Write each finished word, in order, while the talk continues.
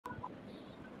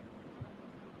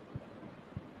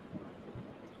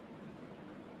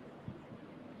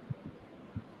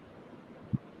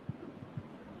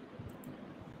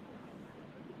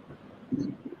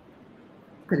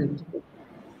Correct.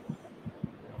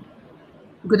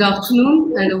 Good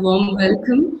afternoon and a warm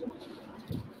welcome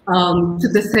to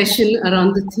the session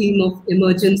around the theme of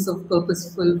emergence of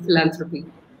purposeful philanthropy.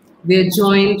 We are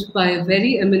joined by a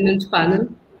very eminent panel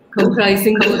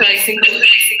comprising Sorry.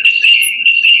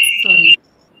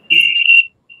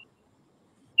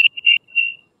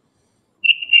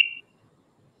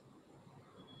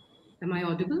 Am I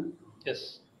audible?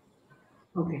 Yes.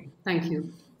 Okay, thank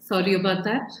you. Sorry about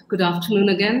that. Good afternoon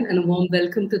again and a warm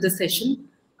welcome to the session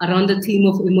around the theme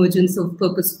of emergence of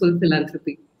purposeful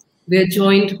philanthropy. We are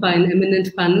joined by an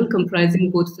eminent panel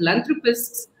comprising both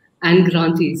philanthropists and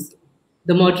grantees.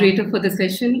 The moderator for the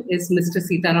session is Mr.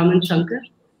 Sitaraman Shankar.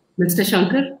 Mr.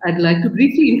 Shankar, I'd like to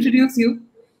briefly introduce you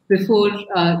before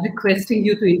requesting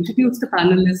you to introduce the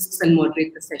panelists and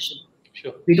moderate the session.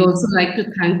 Sure. We'd also like to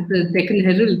thank the Deccan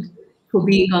Herald for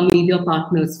being our media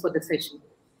partners for the session.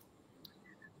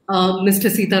 Mr.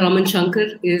 Sitaraman Shankar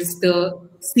is the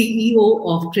CEO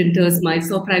of Printers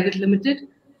Mysore Private Limited.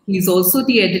 He is also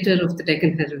the editor of the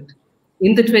Deccan Herald.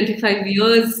 In the 25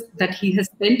 years that he has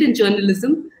spent in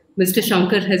journalism, Mr.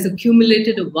 Shankar has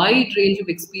accumulated a wide range of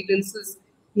experiences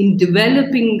in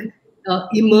developing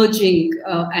emerging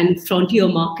and frontier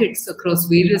markets across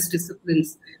various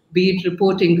disciplines, be it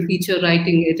reporting, feature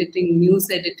writing, editing, news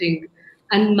editing,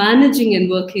 and managing and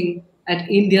working at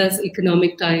India's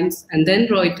Economic Times and then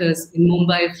Reuters in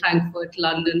Mumbai, Frankfurt,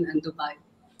 London, and Dubai.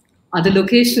 Other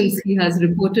locations he has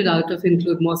reported out of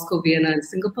include Moscow, Vienna, and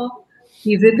Singapore.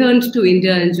 He returned to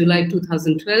India in July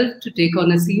 2012 to take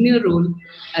on a senior role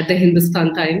at the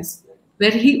Hindustan Times,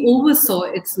 where he oversaw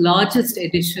its largest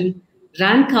edition,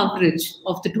 ran coverage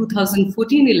of the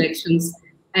 2014 elections,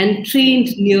 and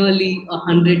trained nearly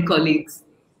 100 colleagues.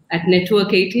 At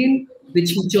Network 18, which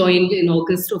he joined in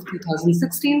August of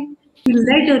 2016, he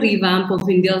led a revamp of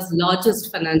India's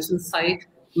largest financial site,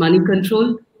 Money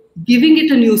Control, giving it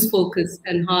a news focus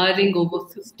and hiring over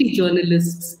 50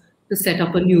 journalists to set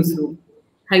up a newsroom.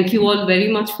 Thank you all very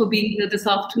much for being here this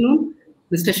afternoon.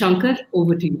 Mr. Shankar,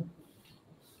 over to you.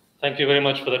 Thank you very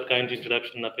much for that kind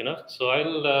introduction, Napina. So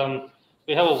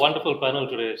we have a wonderful panel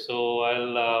today. So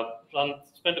I'll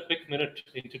spend a quick minute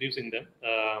introducing them.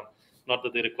 Not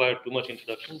that they require too much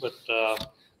introduction, but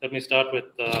let me start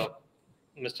with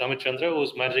Mr. Amit Chandra, who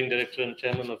is Managing Director and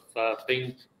Chairman of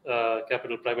Payne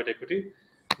Capital Private Equity,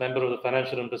 member of the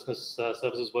Financial and Business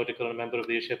Services Vertical, and a member of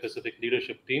the Asia Pacific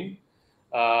Leadership Team.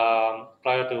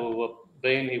 Prior to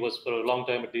Bain, he was for a long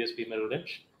time at DSP Merrill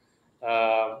Lynch.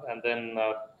 And then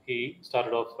he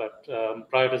started off at,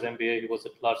 prior to his MBA, he was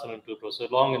at Larsen & Toubro. So a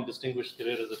long and distinguished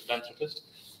career as a philanthropist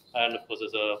and, of course,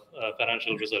 as a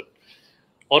financial wizard.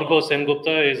 Orgo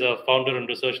Sengupta is a founder and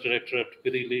research director at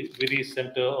Vidhi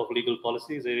Center of Legal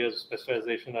Policies. Areas of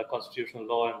specialization are constitutional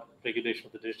law and regulation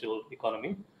of the digital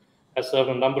economy. Has served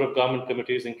on a number of government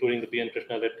committees, including the B.N.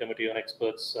 Krishna-led Committee on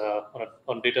Experts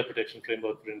on Data Protection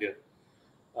Framework for India.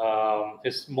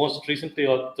 His most recently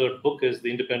authored book is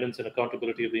The Independence and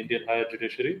Accountability of the Indian Higher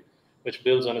Judiciary, which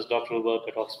builds on his doctoral work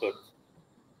at Oxford.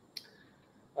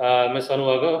 Ms.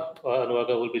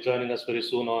 Anuaga will be joining us very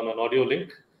soon on an audio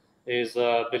link. Is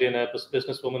a billionaire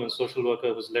businesswoman and social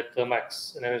worker who's led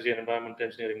Thermax, an energy and environment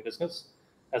engineering business,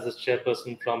 as its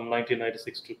chairperson from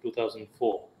 1996 to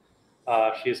 2004.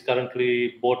 She is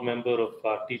currently board member of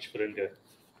Teach for India.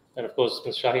 And of course,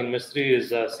 Ms. Shaheen Mistry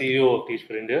is CEO of Teach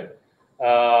for India.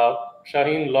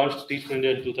 Shaheen launched Teach for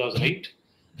India in 2008.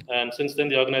 And since then,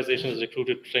 the organization has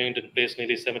recruited, trained, and placed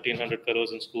nearly 1,700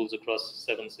 fellows in schools across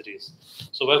 7 cities.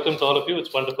 So welcome to all of you.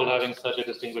 It's wonderful having such a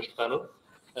distinguished panel.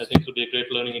 I think it will be a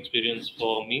great learning experience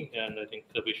for me, and I think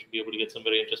that we should be able to get some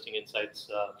very interesting insights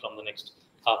from the next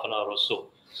half an hour or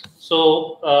so.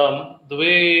 So the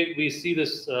way we see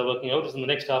this working out is in the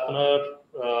next half an hour,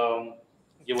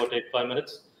 give or take 5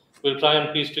 minutes, we'll try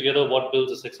and piece together what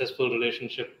builds a successful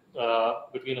relationship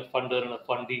between a funder and a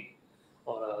fundee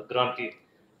or a grantee.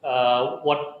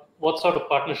 What sort of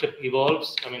partnership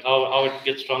evolves? I mean, how it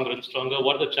gets stronger and stronger?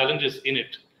 What are the challenges in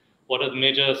it? What are the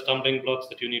major stumbling blocks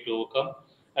that you need to overcome?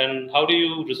 And how do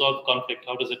you resolve conflict?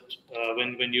 How does it,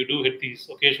 when you do hit these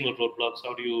occasional roadblocks,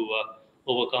 how do you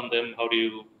overcome them? How do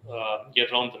you get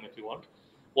around them if you want?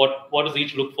 What does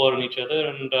each look for in each other?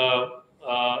 And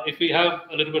if we have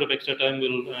a little bit of extra time,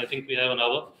 I think we have an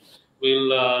hour, we'll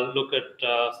look at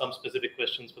some specific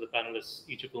questions for the panelists,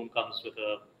 each of whom comes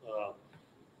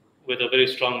with a very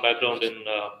strong background in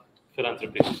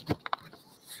philanthropy.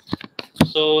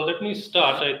 So let me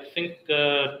start. I think,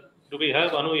 do we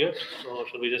have Anu yet? Or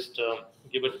should we just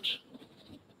give it?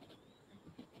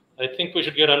 I think we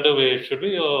should get underway, should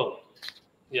we? Or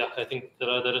yeah, I think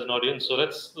there is an audience. So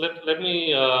let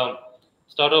me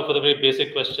start off with a very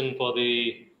basic question for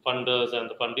the funders and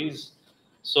the fundies.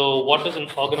 So what does an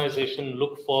organization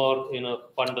look for in a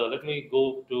funder? Let me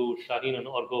go to Shaheen and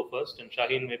Orgo first. And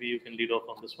Shaheen, maybe you can lead off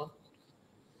on this one.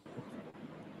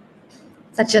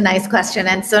 Such a nice question,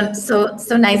 and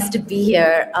so nice to be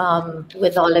here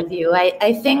with all of you.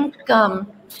 I think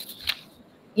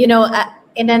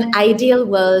in an ideal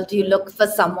world, you look for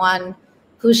someone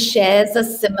who shares a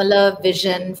similar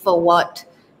vision for what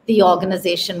the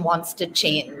organization wants to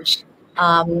change.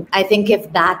 I think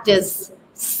if that is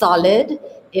solid,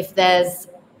 if there's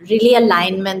really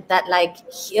alignment that like,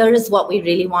 here is what we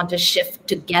really want to shift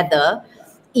together,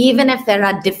 even if there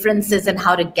are differences in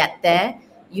how to get there,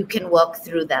 you can work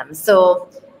through them. So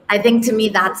I think to me,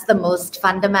 that's the most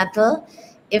fundamental.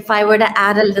 If I were to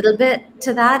add a little bit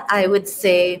to that, I would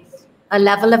say a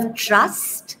level of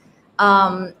trust,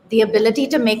 the ability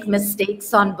to make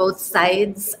mistakes on both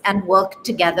sides and work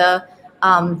together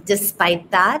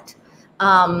despite that,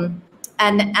 and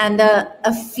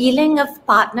a feeling of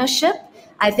partnership.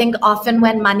 I think often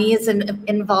when money is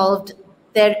involved,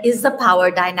 there is a power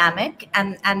dynamic,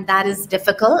 and that is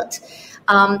difficult.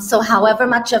 So however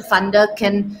much a funder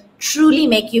can truly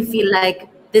make you feel like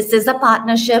this is a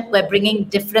partnership, we're bringing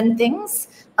different things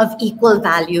of equal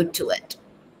value to it.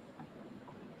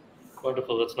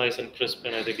 Wonderful. That's nice and crisp,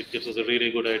 and I think it gives us a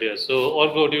really good idea. So,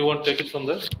 Orgo, do you want to take it from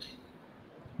there?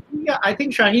 Yeah, I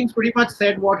think Shaheen's pretty much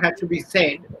said what had to be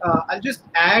said. I'll just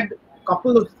add a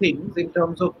couple of things in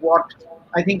terms of what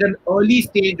I think an early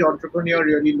stage entrepreneur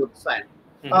really looks at.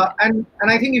 And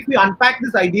I think if we unpack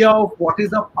this idea of what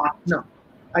is a partner,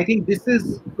 I think this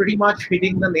is pretty much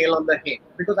hitting the nail on the head.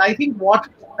 Because I think what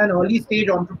an early stage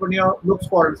entrepreneur looks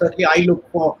for, and certainly I look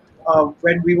for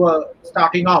when we were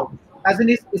starting out, as in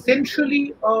is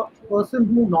essentially a person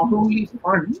who not only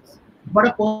funds, but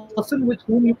a person with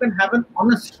whom you can have an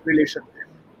honest relationship.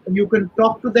 And you can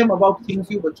talk to them about things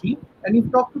you've achieved, and you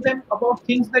talk to them about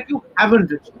things that you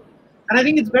haven't achieved. And I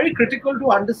think it's very critical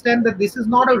to understand that this is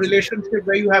not a relationship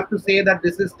where you have to say that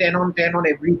this is 10 on 10 on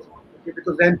everything, okay?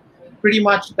 Because then pretty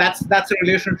much that's a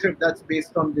relationship that's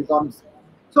based on dishonesty.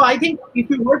 So I think if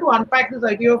you were to unpack this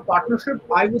idea of partnership,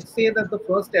 I would say that the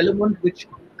first element, which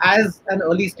as an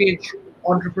early stage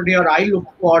entrepreneur I look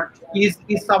for, is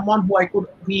someone who I could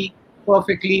be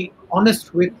perfectly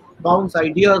honest with, bounce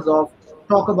ideas off,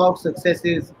 talk about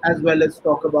successes as well as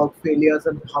talk about failures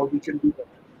and how we can do them.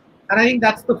 And I think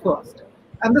that's the first.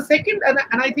 And the second, and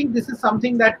I think this is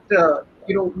something that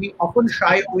we often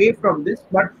shy away from this,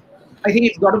 but I think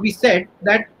it's got to be said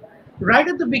that right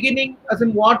at the beginning, as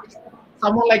in what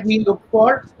someone like me look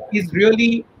for is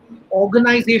really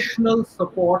organizational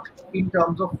support in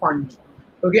terms of funding.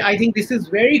 Okay, I think this is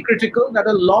very critical that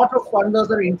a lot of funders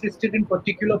are interested in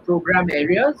particular program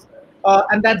areas,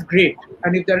 and that's great.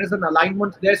 And if there is an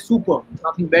alignment, they're super,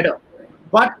 nothing better.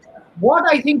 But what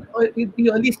I think in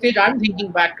the early stage, I'm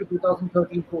thinking back to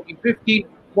 2013, 14, 15,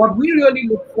 what we really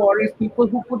look for is people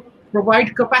who could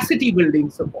provide capacity building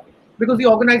support. Because the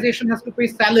organization has to pay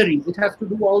salaries, it has to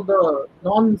do all the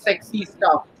non-sexy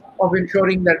stuff of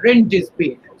ensuring that rent is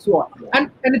paid, so on.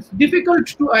 And it's difficult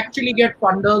to actually get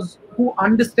funders who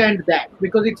understand that,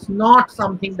 because it's not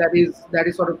something that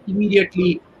is sort of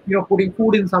immediately putting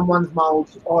food in someone's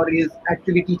mouth or is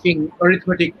actually teaching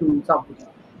arithmetic to somebody.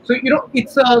 So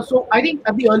it's so I think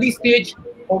at the early stage,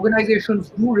 organizations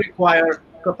do require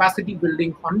capacity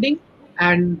building funding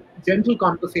and gentle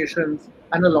conversations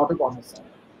and a lot of honesty.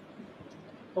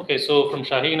 Okay, so from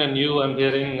Shaheen and you, I'm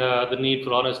hearing the need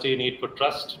for honesty, need for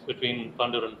trust between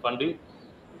funder and fundee,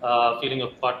 feeling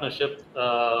of partnership,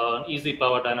 easy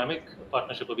power dynamic,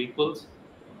 partnership of equals,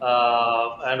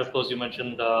 and of course you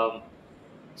mentioned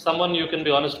someone you can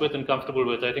be honest with and comfortable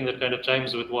with. I think that kind of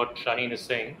chimes with what Shaheen is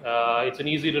saying. It's an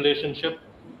easy relationship,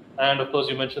 and of course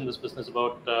you mentioned this business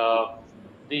about the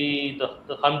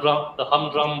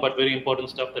humdrum but very important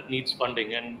stuff that needs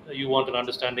funding, and you want an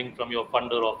understanding from your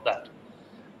funder of that.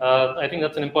 I think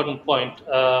that's an important point.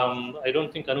 I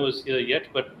don't think Anu is here yet,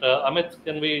 but Amit,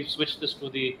 can we switch this to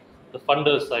the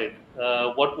funder side?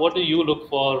 What do you look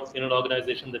for in an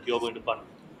organization that you're going to fund?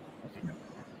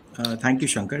 Thank you,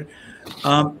 Shankar.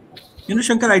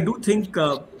 Shankar, I do think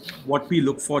what we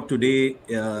look for today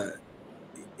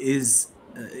is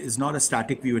not a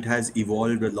static view. It has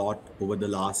evolved a lot over the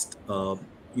last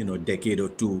decade or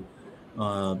two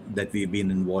that we've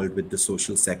been involved with the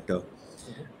social sector.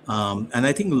 And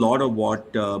I think a lot of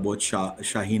what both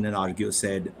Shaheen and Arghya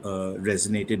said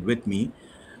resonated with me.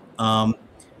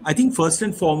 I think first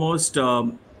and foremost,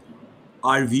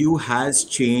 our view has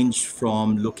changed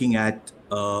from looking at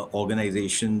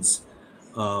organizations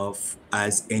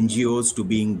as NGOs to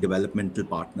being developmental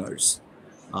partners.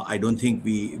 I don't think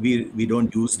we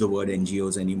don't use the word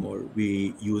NGOs anymore.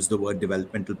 We use the word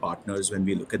developmental partners when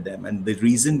we look at them. And the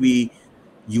reason we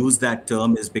use that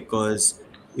term is because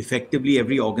effectively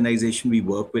every organization we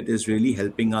work with is really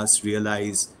helping us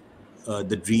realize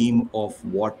the dream of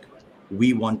what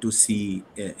we want to see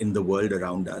in the world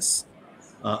around us.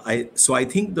 So I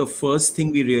think the first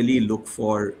thing we really look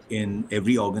for in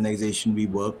every organization we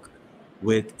work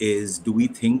with is, do we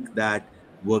think that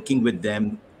working with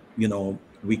them,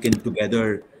 we can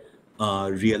together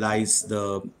realize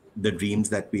the dreams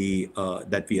that we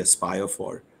aspire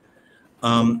for.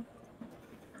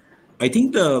 I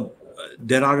think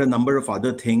there are a number of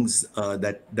other things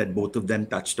that both of them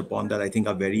touched upon that I think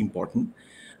are very important.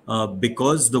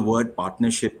 Because the word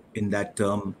partnership in that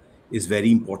term is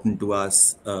very important to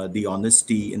us, the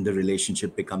honesty in the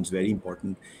relationship becomes very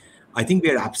important. I think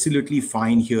we are absolutely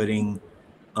fine hearing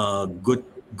good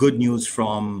news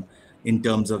from in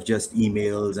terms of just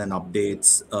emails and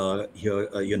updates here,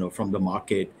 from the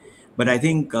market. But I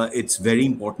think it's very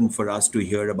important for us to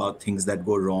hear about things that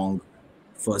go wrong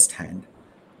firsthand.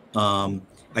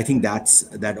 I think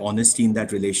that honesty in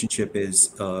that relationship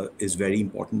is very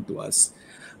important to us.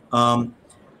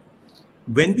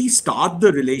 When we start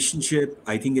the relationship,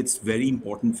 I think it's very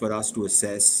important for us to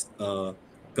assess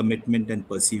commitment and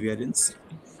perseverance.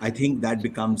 I think that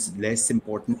becomes less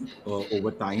important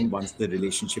over time once the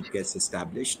relationship gets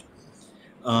established.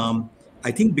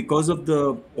 I think because of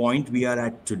the point we are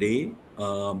at today,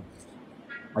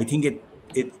 I think it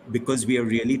because we are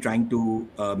really trying to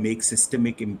make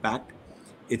systemic impact.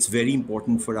 It's very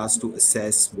important for us to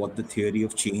assess what the theory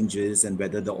of change is and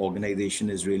whether the organization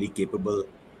is really capable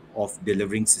of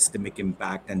delivering systemic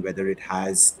impact, and whether it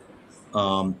has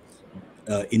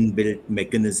inbuilt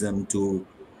mechanism to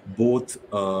both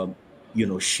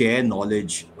share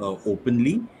knowledge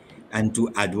openly, and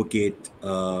to advocate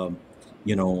how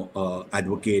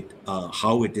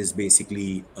it is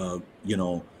basically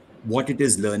what it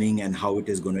is learning and how it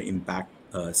is going to impact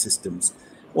systems.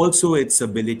 Also, its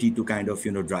ability to kind of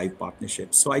drive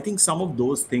partnerships. So I think some of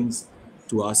those things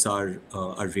to us are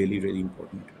really, really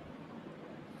important.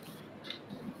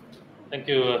 Thank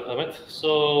you, Amit.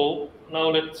 So now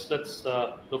let's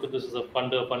look at this as a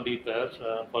funder-fundee pair.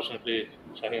 Unfortunately,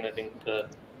 Shaheen, I think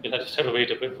you'll have to wait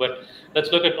a bit. But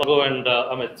let's look at Argo and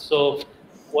Amit. So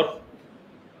what's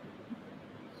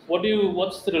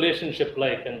the relationship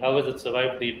like, and how has it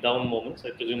survived the down moments? I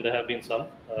presume there have been some.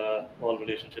 All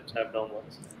relationships have down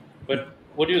moments. But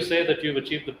would you say that you've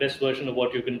achieved the best version of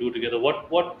what you can do together?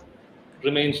 What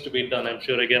remains to be done? I'm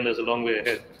sure, again, there's a long way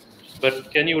ahead.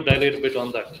 But can you dilate a bit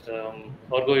on that?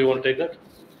 Argo, you want to take that?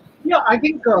 Yeah, I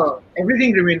think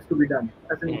everything remains to be done.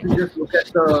 As in, if you just look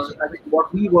at I think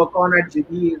what we work on at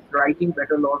Ziggy is writing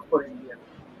better laws for India.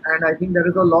 And I think there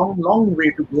is a long, long way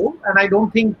to go. And I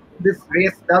don't think this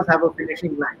race does have a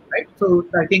finishing line, right? So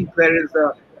I think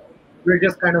we're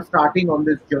just kind of starting on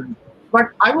this journey. But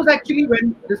I was actually,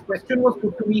 when this question was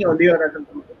put to me earlier in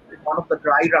one of the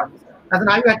dry runs, as in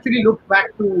I actually looked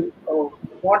back to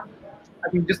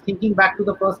just thinking back to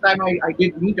the first time I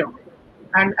did meet him.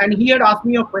 And he had asked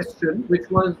me a question, which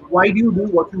was, why do you do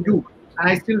what you do? And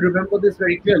I still remember this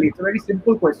very clearly. It's a very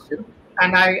simple question.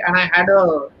 And I had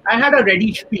a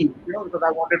ready spiel, because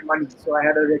I wanted money. So I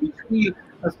had a ready spiel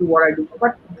as to what I do.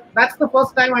 But that's the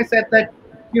first time I said that,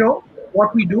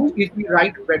 what we do is we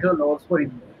write better laws for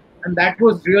India. And that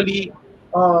was really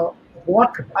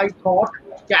what I thought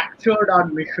captured our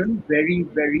mission very,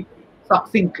 very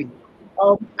succinctly.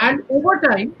 And over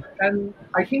time, and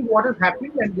I think what has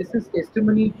happened, and this is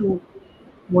testimony to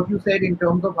what you said in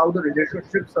terms of how the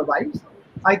relationship survives,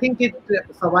 I think it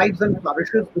survives and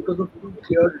flourishes because of two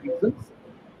clear reasons.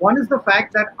 One is the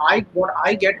fact that what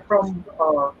I get from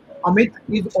Amit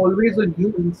is always a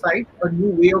new insight, a new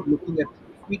way of looking at things.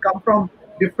 We come from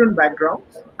different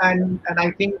backgrounds, and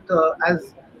I think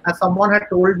as someone had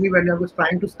told me when I was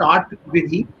trying to start with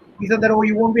he said that, oh,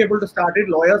 you won't be able to start it.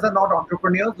 Lawyers are not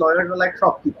entrepreneurs. Lawyers are like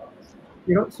shopkeepers.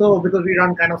 So because we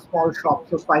run kind of small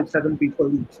shops of 5-7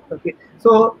 people each. Okay.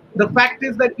 So the fact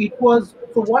is that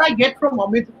so what I get from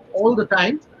Amit all the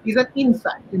time is an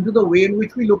insight into the way in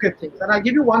which we look at things. And I'll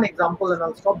give you one example and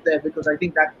I'll stop there because I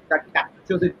think that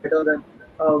captures it better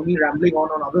than me rambling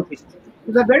on other things.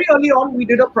 Is that very early on, we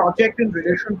did a project in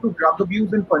relation to drug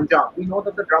abuse in Punjab. We know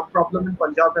that the drug problem in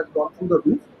Punjab has gone through the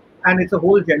roof, and it's a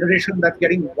whole generation that's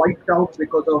getting wiped out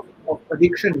because of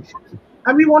addiction issues.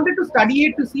 And we wanted to study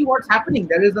it to see what's happening.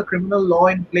 There is a criminal law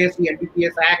in place, the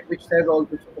NDPS Act, which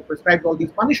prescribes all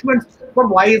these punishments. But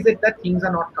why is it that things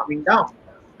are not coming down?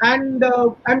 And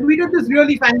we did this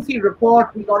really fancy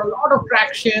report. We got a lot of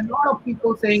traction, a lot of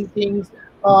people saying things.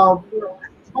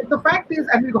 But the fact is,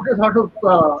 and we got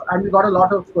a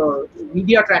lot of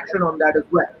media traction on that as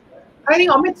well. I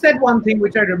think Amit said one thing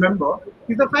which I remember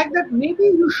is the fact that maybe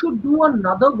you should do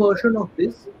another version of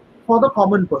this for the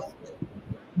common person.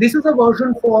 This is a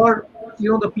version for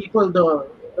the people, the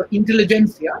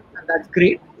intelligentsia, and that's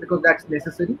great because that's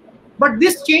necessary. But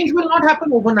this change will not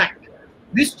happen overnight.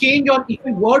 This change, on if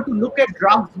we were to look at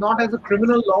drugs not as a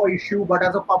criminal law issue but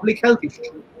as a public health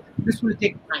issue, this will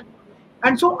take time.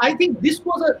 And so I think this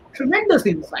was a tremendous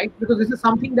insight because this is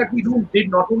something that we did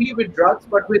not only with drugs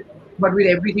but with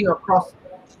everything across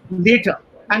later.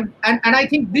 And I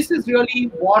think this is really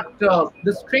what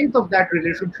the strength of that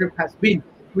relationship has been,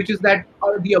 which is that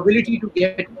the ability to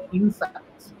get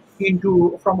insights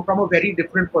into from a very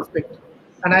different perspective.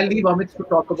 And I'll leave Amit to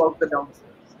talk about the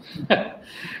downsides.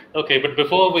 Okay, but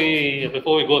before we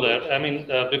go there, I mean,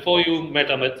 before you met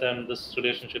Amit and this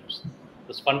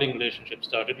funding relationship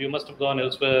started, you must have gone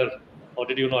elsewhere, or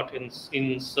did you not,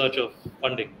 in search of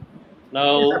funding?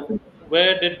 Now, Yes,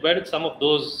 where did some of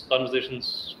those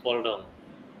conversations fall down?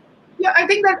 Yeah, I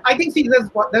think see, there's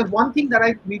one thing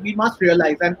that we must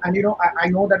realize, and I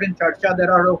know that in Charcha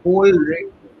there are a whole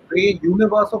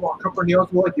universe of entrepreneurs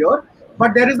who are here,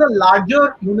 but there is a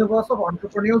larger universe of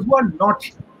entrepreneurs who are not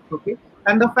here. Okay,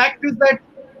 and the fact is that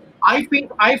I think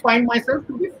I find myself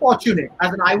to be fortunate.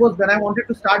 As in, when I wanted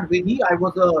to start Vidhi, I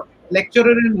was a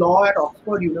lecturer in law at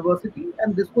Oxford University,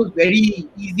 and this was very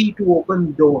easy to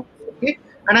open doors. Okay,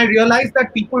 and I realized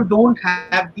that people don't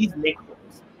have these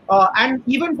networks. And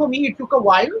even for me, it took a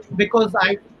while because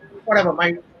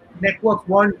my networks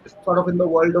weren't sort of in the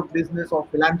world of business or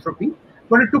philanthropy,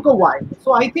 but it took a while.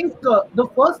 So I think the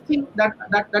first thing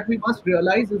that we must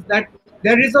realize is that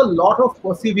there is a lot of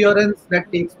perseverance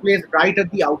that takes place right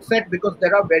at the outset because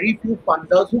there are very few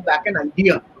funders who back an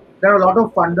idea. There are a lot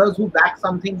of funders who back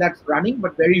something that's running,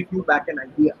 but very few back an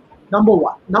idea. Number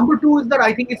one. Number two is that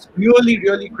I think it's really,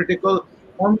 really critical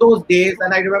on those days.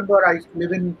 And I remember I used to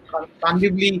live in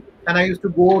Kandivli and I used to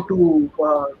go to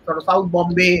sort of South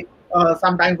Bombay,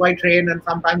 sometimes by train and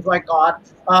sometimes by car.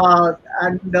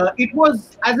 It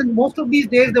was, as in most of these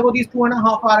days, there were these 2.5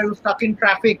 hours. I was stuck in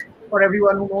traffic. For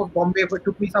everyone who knows Bombay, it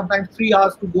took me sometimes 3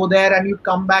 hours to go there, and you'd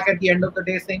come back at the end of the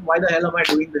day saying, "Why the hell am I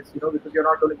doing this?" Because you're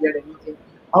not going to get anything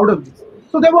out of this.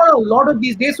 So there were a lot of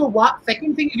these days. So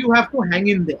second thing is you have to hang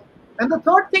in there. And the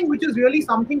third thing, which is really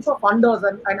something for funders,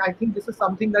 and I think this is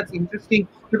something that's interesting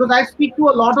because I speak to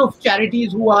a lot of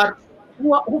charities who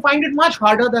find it much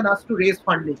harder than us to raise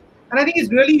funding. And I think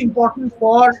it's really important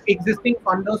for existing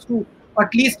funders to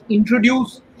at least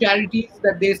introduce charities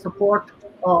that they support,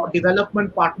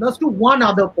 development partners, to one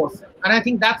other person. And I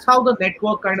think that's how the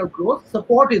network kind of grows.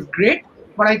 Support is great,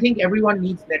 but I think everyone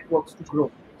needs networks to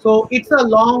grow. So it's a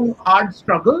long, hard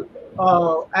struggle.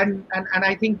 And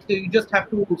I think you just have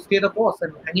to stay the course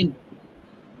and hang in.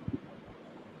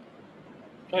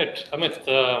 Right. Amit,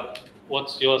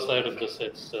 what's your side of this?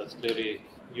 It's clearly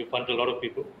you fund a lot of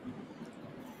people.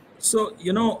 So,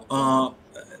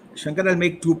 Shankar, I'll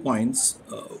make 2 points.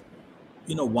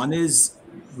 One is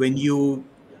when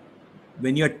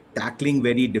you're tackling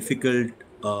very difficult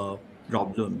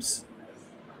problems,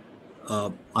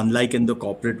 unlike in the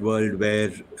corporate world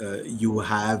where you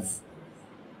have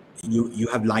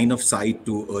line of sight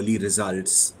to early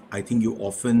results, I think you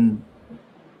often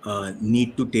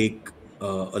need to take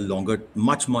a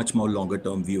much more longer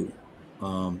term view.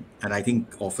 And I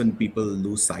think often people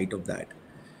lose sight of that.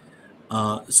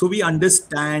 So we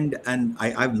understand, and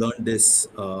I've learned this,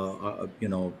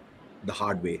 the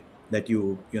hard way, that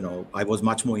I was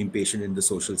much more impatient in the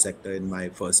social sector in my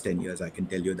first 10 years, I can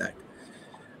tell you that.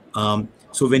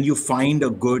 So when you find a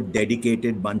good,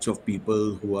 dedicated bunch of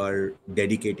people who are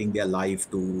dedicating their life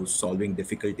to solving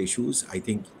difficult issues, I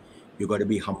think you got to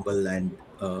be humble and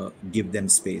give them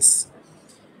space.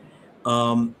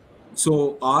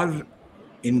 So our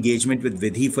engagement with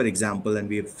Vidhi, for example, and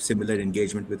we have similar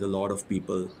engagement with a lot of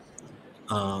people,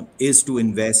 is to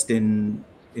invest in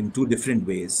 2 different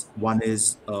ways. One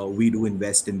is we do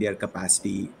invest in their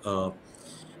capacity.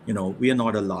 We are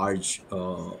not a large,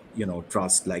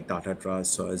 trust like Tata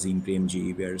Trust or Azim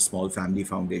Premji. We are a small family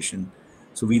foundation.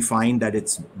 So we find that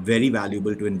it's very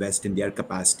valuable to invest in their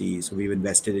capacity. So we've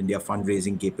invested in their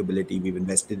fundraising capability. We've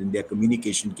invested in their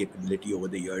communication capability over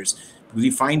the years. We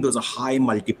find those are high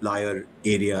multiplier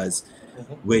areas,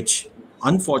 which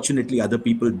unfortunately other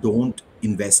people don't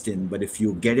invest in. But if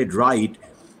you get it right,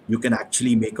 you can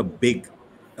actually make a big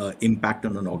impact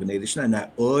on an organization. And I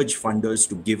urge funders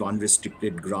to give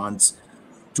unrestricted grants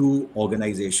to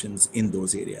organizations in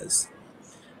those areas.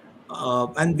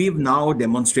 And we've now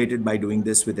demonstrated by doing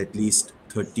this with at least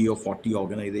 30 or 40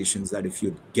 organizations that if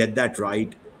you get that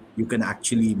right, you can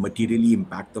actually materially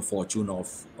impact the fortune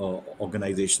of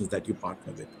organizations that you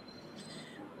partner with.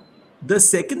 The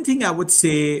second thing I would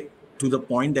say, to the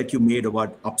point that you made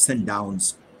about ups and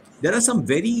downs, there are some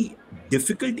very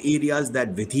difficult areas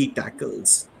that Vidhi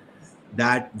tackles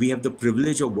that we have the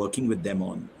privilege of working with them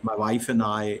on. My wife and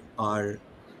I are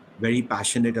very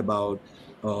passionate about,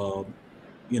 uh,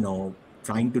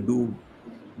 trying to do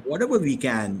whatever we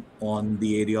can on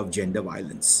the area of gender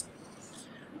violence.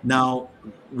 Now,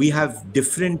 we have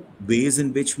different ways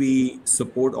in which we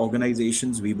support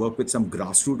organizations. We work with some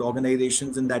grassroots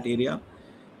organizations in that area.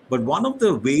 But one of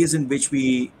the ways in which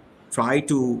we try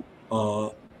to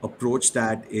approach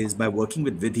that is by working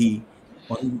with Vidhi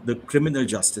on the criminal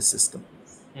justice system.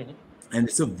 Mm-hmm. And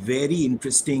it's a very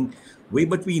interesting way,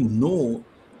 but we know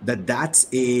that that's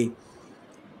a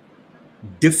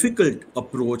difficult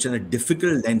approach and a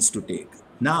difficult lens to take.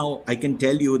 Now, I can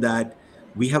tell you that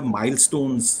we have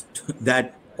milestones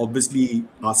that obviously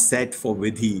are set for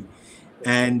Vidhi.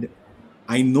 And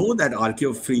I know that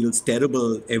Arkeo feels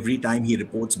terrible every time he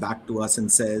reports back to us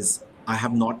and says, I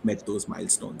have not met those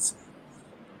milestones.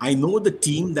 I know the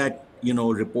team that,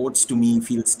 reports to me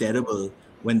feels terrible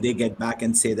when they get back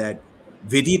and say that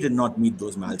Vidhi did not meet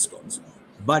those milestones.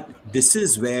 But this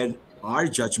is where our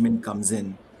judgment comes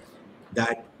in,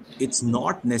 that it's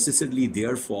not necessarily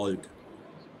their fault,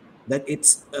 that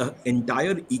it's an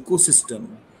entire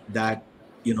ecosystem that,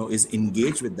 is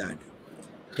engaged with that.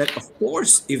 That of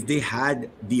course, if they had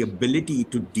the ability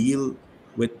to deal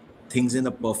with things in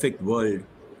a perfect world,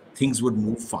 things would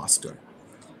move faster.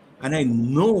 And I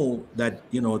know that,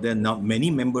 there are not many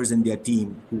members in their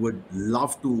team who would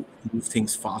love to move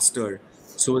things faster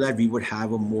so that we would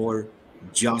have a more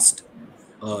just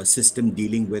system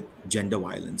dealing with gender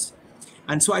violence.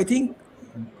 And so I think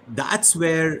that's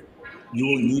where you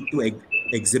will need to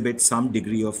exhibit some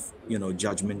degree of,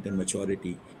 judgment and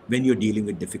maturity when you're dealing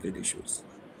with difficult issues.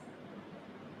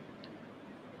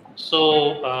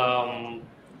 So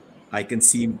I can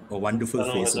see a wonderful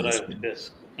face on the screen.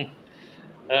 Yes.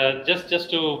 Just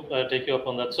to take you up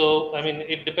on that. So, I mean,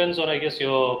 it depends on, I guess,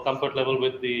 your comfort level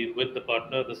with the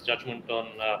partner. This judgment on.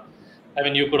 I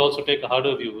mean, you could also take a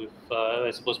harder view if,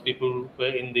 I suppose, people were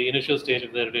in the initial stage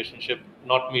of their relationship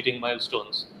not meeting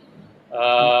milestones.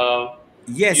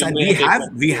 Yes, and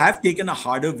we have taken a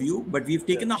harder view, but we've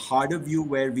taken a harder view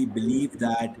where we believe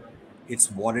that it's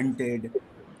warranted,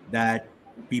 that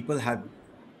people have,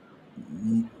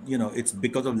 it's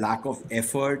because of lack of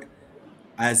effort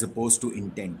as opposed to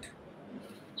intent.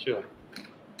 Sure.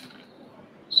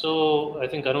 So I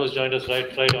think Anu has joined us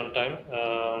right on time.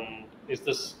 Is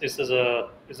this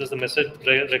the message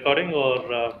recording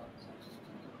or?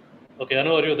 Okay,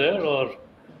 Anu, are you there or?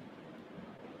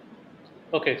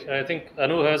 Okay, I think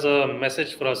Anu has a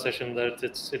message for our session that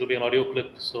it'll be an audio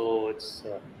clip, so it's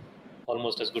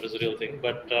almost as good as the real thing.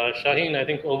 But Shaheen, I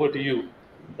think over to you.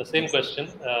 The same question.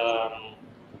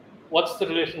 What's the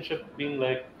relationship been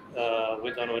like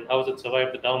with Anu, and how has it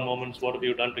survived the down moments? What have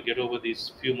you done to get over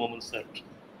these few moments that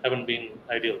haven't been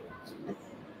ideal?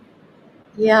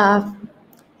 Yeah.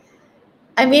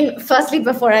 I mean, firstly,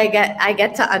 before I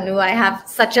get to Anu, I have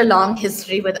such a long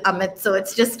history with Amit, so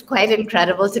it's just quite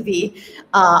incredible to be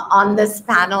on this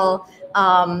panel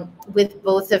with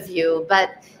both of you. But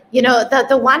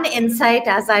the one insight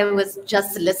as I was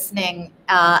just listening,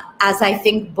 as I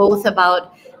think both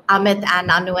about Amit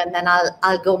and Anu, and then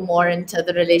I'll go more into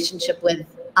the relationship with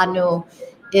Anu,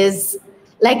 is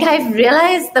like I've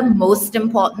realized the most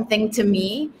important thing to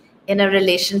me in a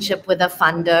relationship with a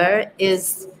funder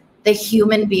is the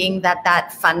human being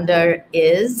that funder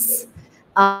is.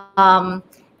 And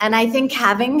I think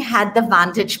having had the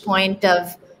vantage point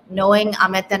of knowing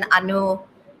Amit and Anu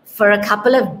for a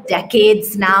couple of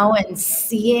decades now and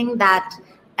seeing that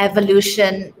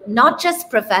evolution, not just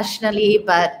professionally,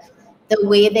 but the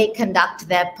way they conduct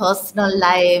their personal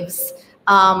lives,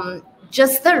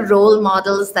 just the role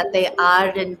models that they are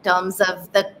in terms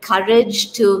of the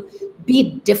courage to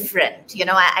be different.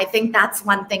 I think that's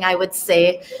one thing I would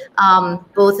say,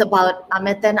 both about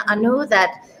Amit and Anu,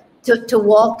 that to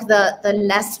walk the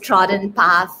less trodden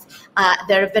path.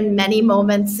 There have been many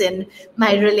moments in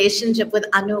my relationship with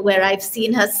Anu where I've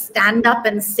seen her stand up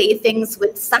and say things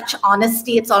with such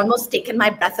honesty, it's almost taken my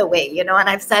breath away, and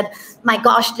I've said, my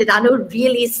gosh, did Anu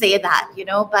really say that,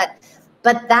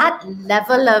 but that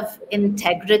level of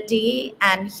integrity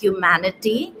and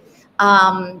humanity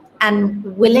and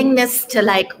willingness to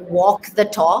walk the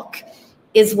talk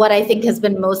is what I think has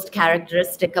been most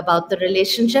characteristic about the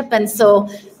relationship. And so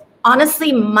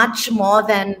honestly, much more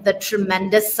than the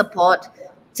tremendous support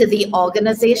to the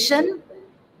organization,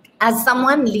 as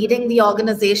someone leading the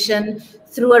organization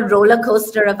through a roller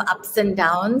coaster of ups and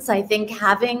downs, I think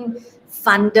having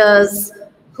funders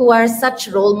who are such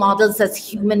role models as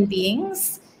human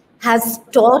beings has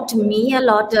taught me a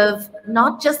lot of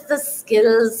not just the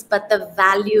skills, but the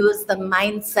values, the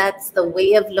mindsets, the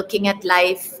way of looking at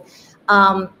life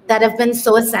that have been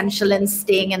so essential in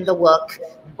staying in the work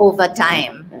over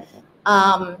time.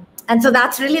 And so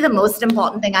that's really the most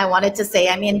important thing I wanted to say.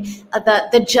 I mean,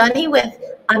 the journey with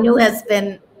Anu has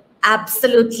been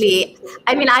absolutely,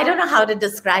 I mean, I don't know how to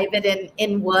describe it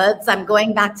in words. I'm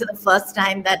going back to the first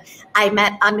time that I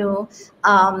met Anu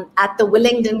at the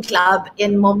Willingdon Club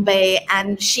in Mumbai,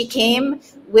 and she came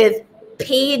with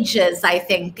pages, I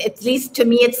think, at least to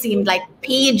me, it seemed like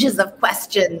pages of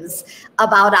questions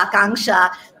about Akanksha,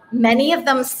 many of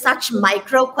them such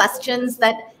micro questions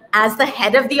that as the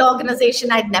head of the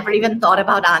organization, I'd never even thought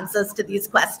about answers to these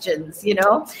questions, you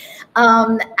know.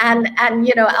 And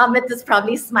you know, Amit is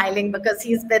probably smiling because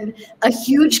he's been a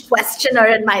huge questioner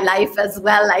in my life as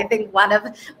well. I think one of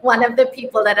the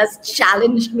people that has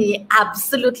challenged me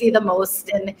absolutely the most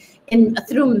in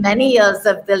through many years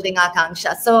of building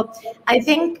Akanksha. So I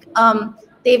think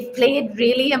they've played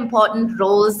really important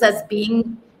roles as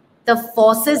being the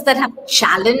forces that have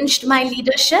challenged my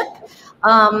leadership.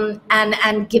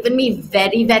 And given me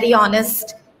very, very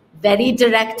honest, very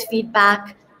direct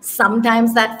feedback.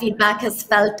 Sometimes that feedback has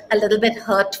felt a little bit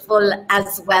hurtful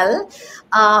as well.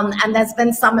 And there's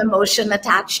been some emotion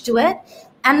attached to it.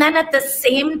 And then at the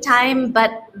same time,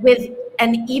 but with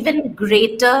an even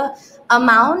greater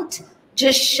amount,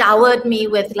 just showered me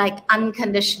with like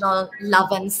unconditional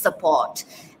love and support.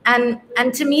 And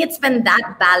to me, it's been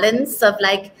that balance of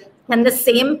like, can the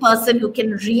same person who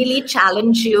can really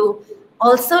challenge you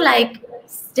also like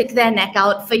stick their neck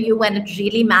out for you when it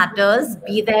really matters,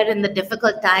 be there in the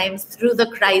difficult times, through the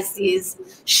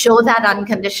crises, show that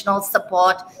unconditional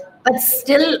support, but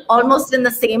still almost in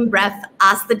the same breath,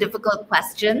 ask the difficult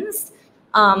questions.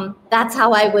 That's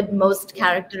how I would most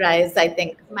characterize, I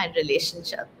think, my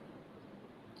relationship.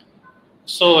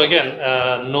 So again,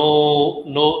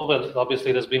 well,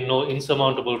 obviously there's been no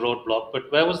insurmountable roadblock,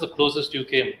 but where was the closest you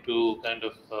came to kind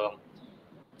of,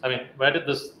 I mean, where did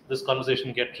this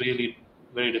conversation get really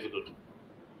very difficult?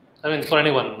 I mean, for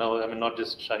anyone now, I mean, not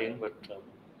just Shaheen, but...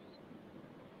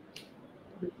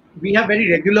 We have very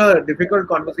regular, difficult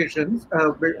conversations.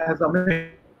 As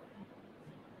Amit,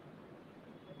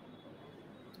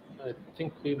 I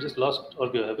think we've just lost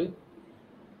audio, have we?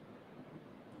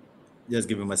 Just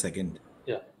give him a second.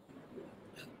 Yeah.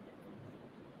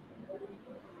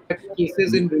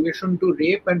 Cases in relation to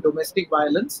rape and domestic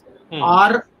violence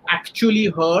are actually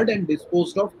heard and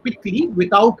disposed of quickly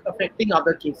without affecting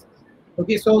other cases.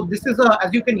 Okay, so this is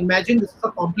as you can imagine, this is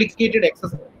a complicated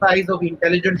exercise of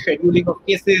intelligent scheduling of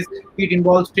cases. It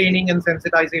involves training and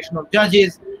sensitization of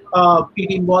judges.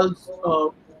 It involves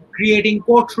creating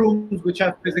courtrooms which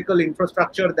have physical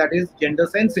infrastructure that is gender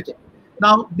sensitive.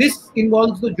 Now, this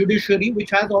involves the judiciary, which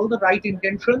has all the right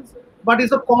intentions, but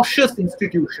is a cautious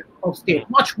institution of state,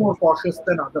 much more cautious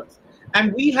than others.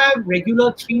 And we have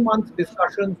regular 3-month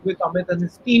discussions with Amit and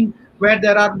his team where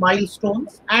there are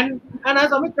milestones. And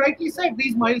as Amit rightly said,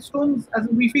 these milestones, as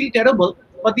we feel terrible,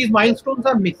 but these milestones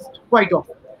are missed quite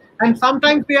often. And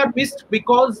sometimes they are missed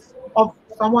because of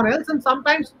someone else, and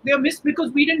sometimes they are missed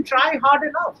because we didn't try hard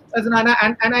enough.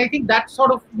 And I think that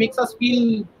sort of makes us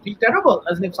feel terrible,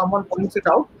 as if someone points it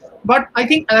out. But I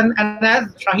think, and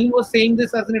as Shaheen was saying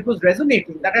this, as in it was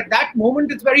resonating, that at that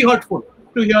moment it's very hurtful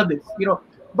to hear this, you know.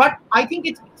 But I think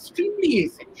it's extremely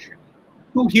essential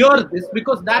to hear this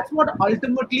because that's what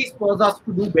ultimately spurs us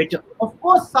to do better. Of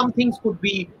course, some things could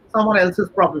be someone else's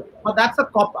problem, but that's a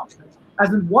cop-out. As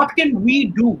in, what can we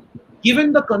do,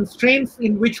 given the constraints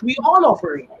in which we all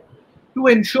operate, to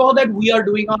ensure that we are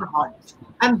doing our hardest?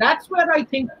 And that's where I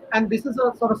think, and this is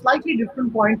a sort of slightly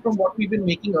different point from what we've been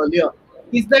making earlier,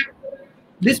 is that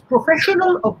this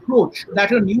professional approach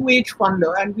that a new age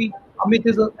funder, and Amit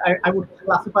is I would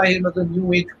classify him as a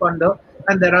new age funder,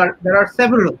 and there are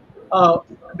several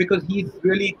because he's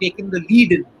really taken the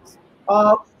lead in this.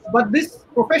 But this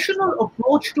professional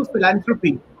approach to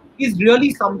philanthropy is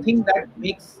really something that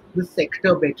makes the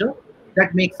sector better,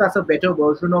 that makes us a better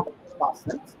version of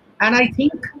ourselves, and I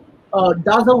think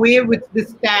does away with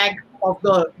this tag of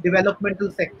the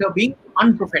developmental sector being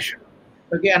unprofessional.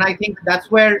 Okay, and I think that's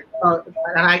where, and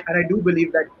I do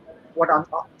believe that what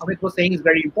Amit was saying is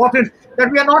very important,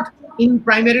 that we are not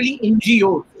primarily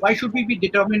NGOs. Why should we be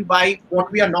determined by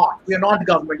what we are not? We are not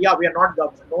government. Yeah, we are not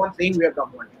government. No one's saying we are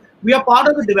government. We are part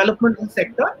of the developmental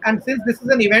sector, and since this is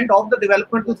an event of the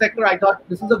developmental sector, I thought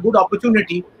this is a good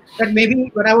opportunity that maybe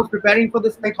when I was preparing for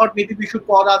this, I thought maybe we should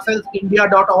call ourselves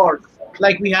India.org,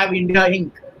 like we have India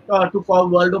Inc. To call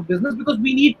World of Business, because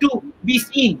we need to be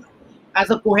seen as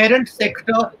a coherent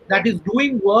sector that is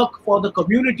doing work for the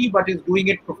community but is doing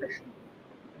it professionally.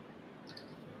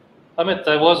 Amit,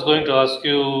 I was going to ask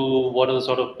you what are the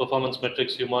sort of performance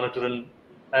metrics you monitor,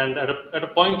 and at a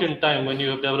point in time when you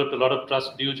have developed a lot of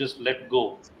trust, do you just let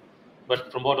go?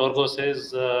 But from what Orgo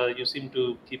says, you seem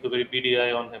to keep a very beady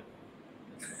eye on him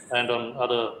and on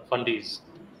other fundies.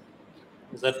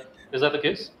 Is that the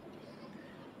case?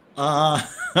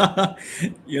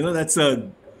 That's a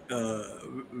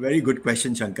very good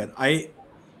question, Shankar. I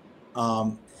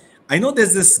know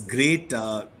there's this great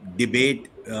debate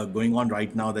going on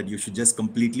right now that you should just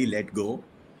completely let go.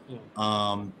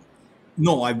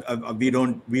 No, we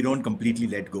don't completely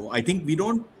let go. I think we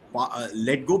don't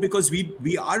let go because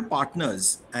we are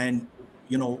partners, and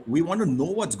we want to know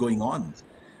what's going on.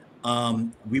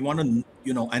 We want to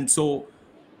and so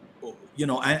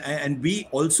and we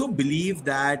also believe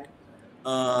that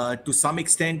to some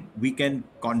extent we can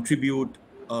contribute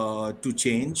to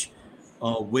change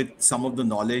with some of the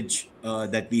knowledge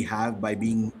that we have by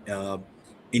being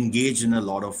engaged in a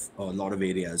lot of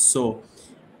areas. So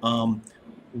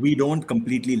we don't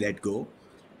completely let go.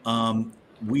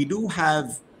 We do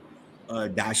have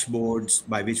dashboards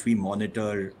by which we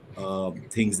monitor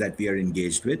things that we are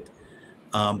engaged with.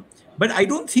 But I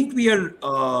don't think we are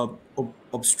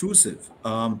obtrusive.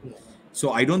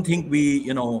 So I don't think we,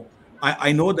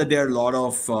 I know that there are a lot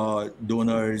of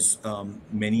donors,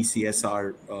 many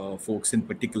CSR folks in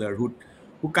particular, who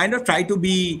kind of try to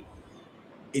be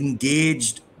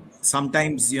engaged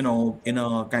sometimes, in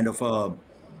a kind of a,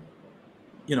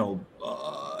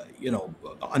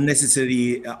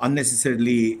 unnecessarily,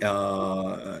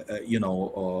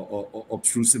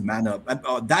 obtrusive manner.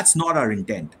 That's not our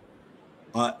intent.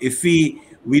 If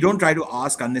we don't try to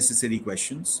ask unnecessary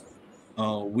questions,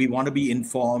 we want to be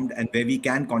informed, and where we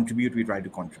can contribute, we try to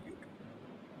contribute.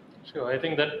 Sure, I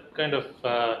think that kind of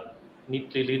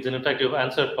neatly leads, and in fact, you've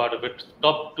answered part of it.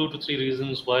 Top 2 to 3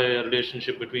 reasons why a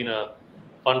relationship between a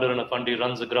funder and a fundee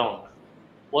runs aground.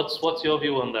 What's your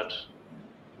view on that?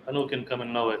 Anu can come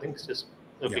in now. I think it's just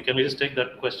okay. Yeah. Can we just take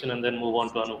that question and then move on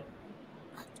to Anu?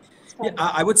 Yeah,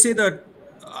 I would say that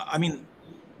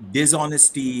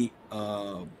dishonesty.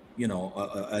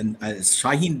 And as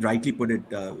Shaheen rightly put it,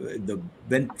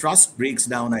 when trust breaks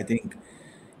down, I think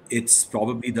it's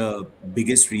probably the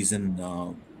biggest reason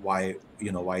why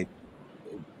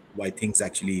things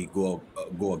actually go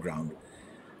aground.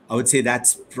 I would say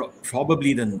that's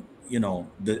probably the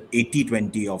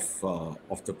 80-20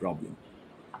 of the problem.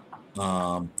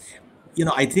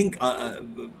 I think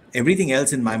everything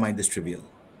else in my mind is trivial.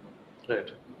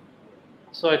 Right.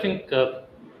 So I think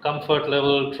comfort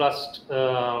level, trust,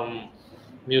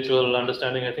 mutual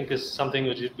understanding, I think is something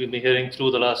which we've been hearing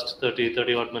through the last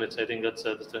 30 odd minutes. I think that's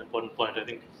an important point. I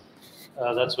think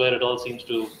that's where it all seems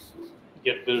to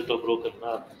get built or broken.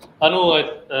 Anu,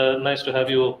 nice to have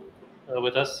you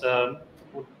with us.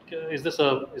 Is this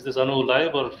Anu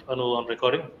live or Anu on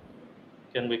recording?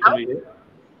 Can we hear?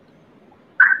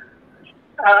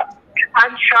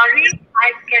 I'm sorry,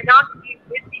 I cannot be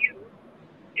with you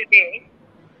today,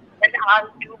 and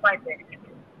I'll do my best.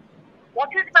 What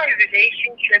is my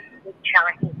relationship with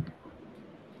Shaheen?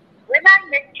 When I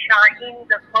met Shaheen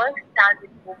the first time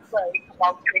in Mumbai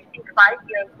about 25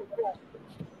 years ago,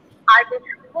 I was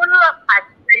full of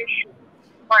admiration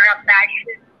for her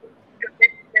passion,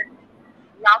 commitment,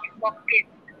 love for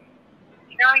kids.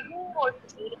 Shaheen was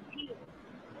 18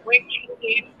 when she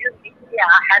came to India,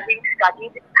 having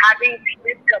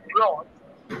lived abroad,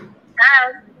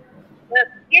 and the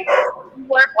kids who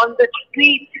were on the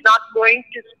streets not going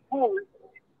to school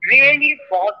really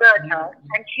bothered her,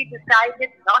 and she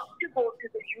decided not to go to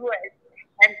the US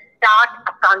and start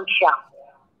Akanksha.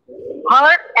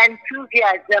 Her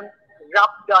enthusiasm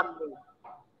rubbed on me.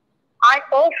 I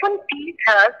often tease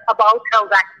her about her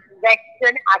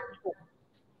Western accent.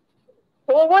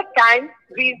 Over time,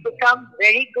 we've become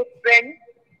very good friends,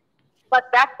 but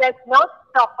that does not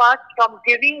stop us from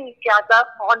giving each other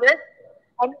honest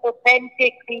and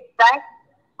authentic feedback,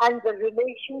 and the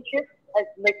relationship has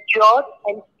matured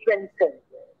and strengthened.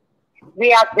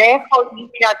 We are there for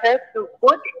each other through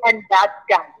good and bad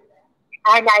times,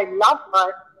 and I love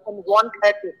her and want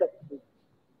her to succeed.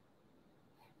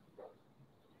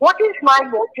 What is my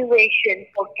motivation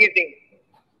for giving?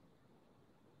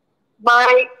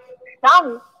 My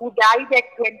son, who died at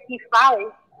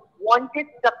 25, wanted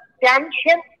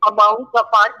substantial amounts of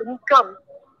our income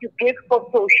to give for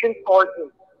social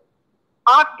causes.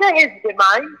 After his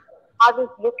demise, I was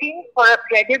looking for a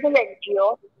credible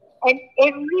NGO, and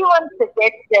everyone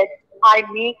suggested I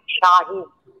meet Shaheen.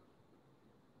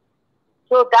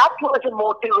 So that was a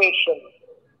motivation.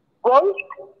 Wealth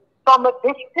from a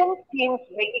distance seems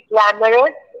very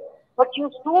glamorous, but you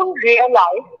soon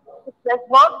realize it does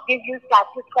not give you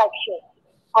satisfaction,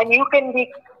 and you can get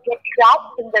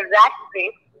trapped in the rat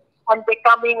race and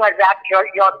becoming a rat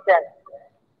yourself.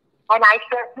 And I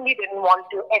certainly didn't want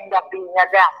to end up being a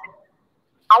rat.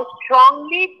 I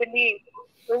strongly believe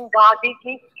in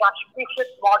Gandhiji's trusteeship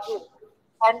model,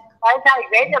 and as I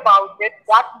read about it,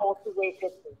 that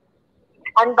motivated me.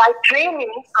 And by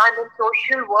training, I'm a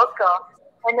social worker,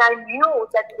 and I knew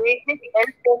that basic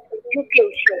health and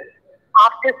education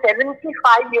after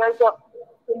 75 years of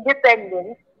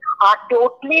independence are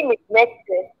totally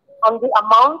neglected, and the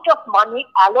amount of money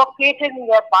allocated in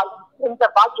the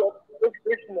budget is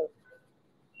business.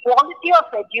 Quality of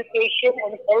education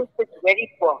and health is very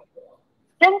poor.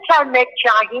 Since I met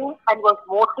Shaheen and was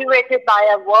motivated by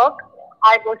her work,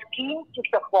 I was keen to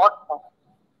support her.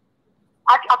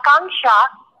 At Akanksha,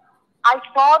 I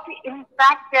saw the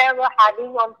impact they were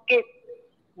having on kids,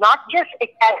 not just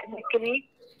academically,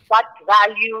 but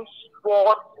values,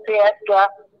 sport, theatre,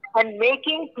 and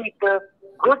making people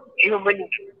good human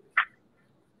beings.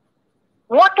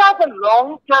 What are the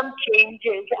long-term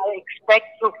changes I expect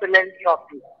through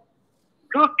philanthropy?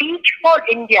 Through Teach for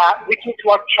India, which is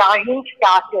what Shaheen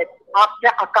started after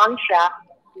Akanksha,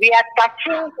 we are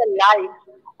touching the lives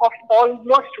of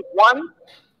almost 1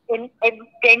 in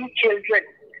 10 children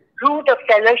through the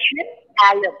fellowship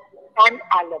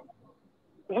Alum.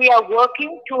 We are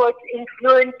working towards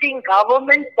influencing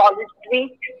government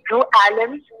policy through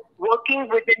Alums working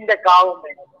within the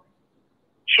government.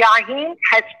 Shaheen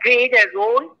has played a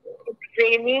role in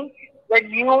framing the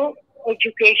new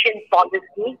education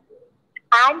policy.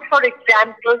 And for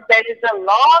example, there is a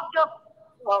lot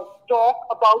of talk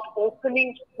about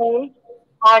opening schools,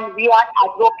 and we are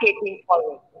advocating for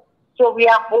it. So we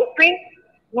are hoping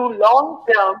through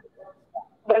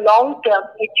the long-term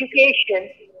education,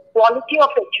 quality of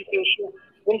education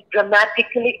will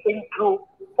dramatically improve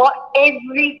for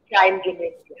every child in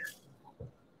India.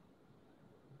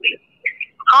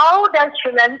 How does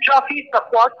philanthropy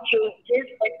support changes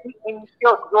at the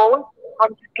integral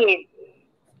and scale?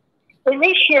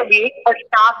 Initially, a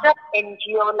startup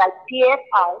NGO like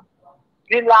TFI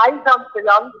relies on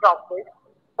philanthropists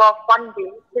for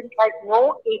funding since it has no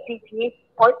ATG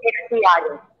or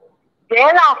FCIS.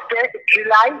 Thereafter, it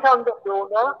relies on the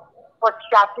donor for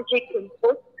strategic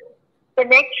input,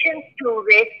 connections to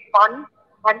raise funds,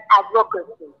 and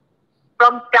advocacy.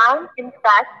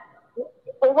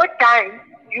 Over time,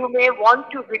 you may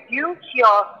want to reduce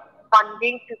your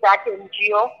funding to that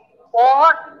NGO or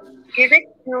give it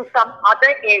to some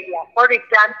other area. For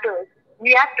example,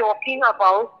 we are talking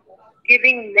about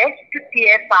giving less to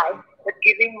TFI but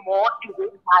giving more to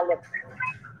this Alex.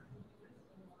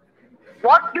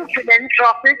 What do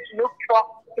philanthropists look for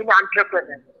in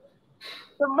entrepreneurs?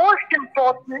 The most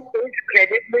important is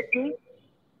credibility,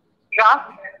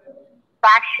 trust,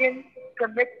 passion,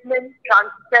 commitment,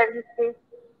 transparency,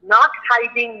 not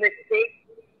hiding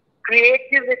mistakes,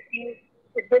 creativity,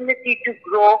 ability to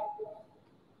grow.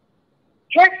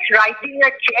 Just writing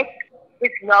a check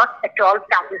is not at all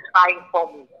satisfying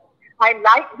for me. I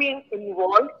like being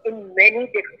involved in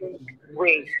many different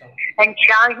ways, and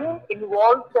Shaheen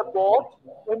involves the board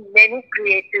in many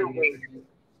creative ways.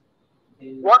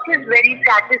 What is very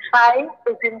satisfying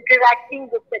is interacting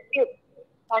with the kids,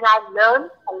 and I've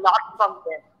learned a lot from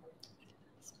them.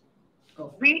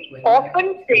 We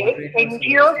often say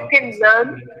NGOs can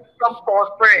learn from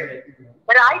corporate,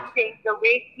 but I think the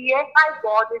way TFI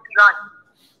board is run,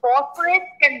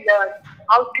 corporates can learn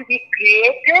how to be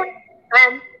creative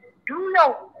and do your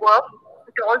work,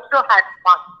 but also have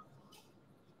fun.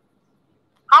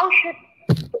 How should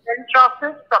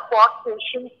philanthropists support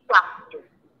patient practice?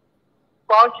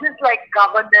 Causes like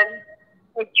governance,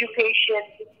 education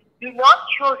do not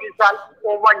show results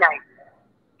overnight.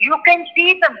 You can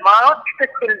see the marks the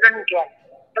children get,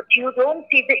 but you don't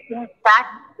see the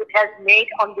impact it has made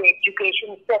on the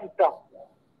education center.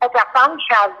 At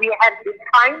Akanksha, we have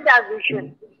defined our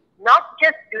vision, not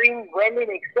just doing well in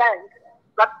exams,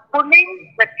 but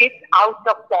pulling the kids out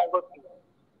of poverty,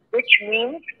 which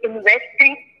means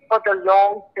investing for the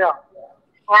long term.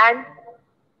 And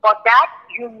for that,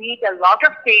 you need a lot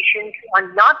of patience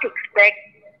and not expect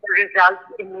the results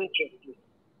immediately.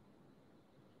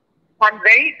 I'm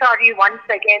very sorry once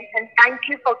again, and thank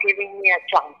you for giving me a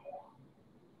chance.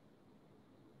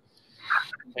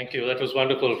 Thank you. That was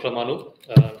wonderful from Anu.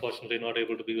 Unfortunately, not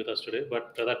able to be with us today,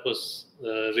 but that was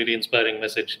a really inspiring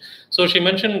message. So she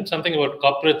mentioned something about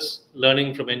corporates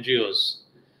learning from NGOs.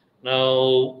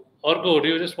 Now, Orgo, do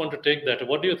you just want to take that?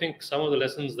 What do you think some of the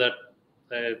lessons that,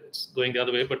 it's going the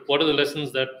other way, but what are the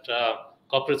lessons that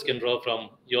corporates can draw from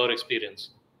your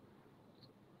experience?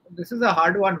 This is a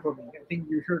hard one for me. I think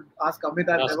you should ask Amit.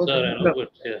 I've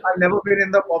Yeah. never been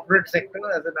in the corporate sector.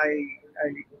 As in,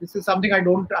 this is something I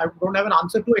don't have an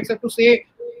answer to, except to say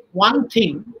one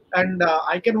thing, and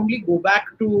I can only go back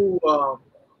to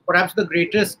perhaps the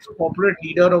greatest corporate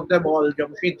leader of them all,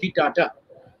 Jamshedji Tata.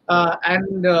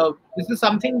 This is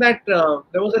something that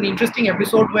there was an interesting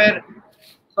episode where,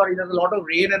 sorry, there's a lot of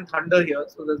rain and thunder here,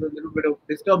 so there's a little bit of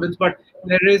disturbance. But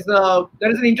there is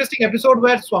an interesting episode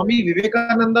where Swami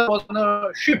Vivekananda was on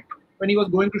a ship when he was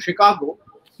going to Chicago.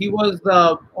 He was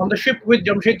on the ship with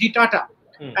Jamshedji Tata,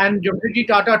 and Jamshedji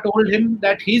Tata told him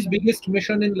that his biggest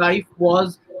mission in life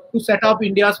was to set up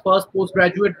India's first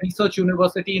postgraduate research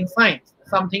university in science,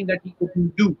 something that he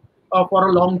couldn't do for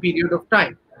a long period of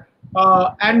time.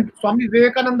 And Swami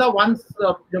Vivekananda, once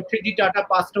Jamshedji Tata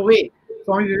passed away,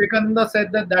 Swami Vivekananda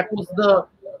said that that was the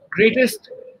greatest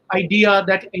idea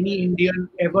that any Indian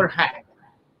ever had.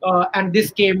 And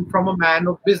this came from a man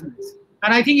of business.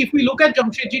 And I think if we look at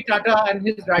Jamshedji Tata and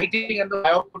his writing and the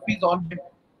biographies on him,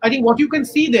 I think what you can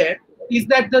see there is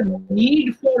that the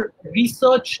need for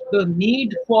research, the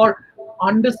need for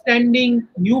understanding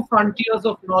new frontiers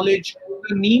of knowledge,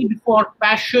 the need for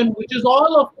passion, which is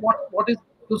all of what is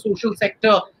the social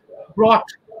sector brought,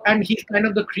 and he's kind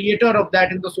of the creator of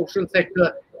that in the social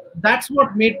sector. That's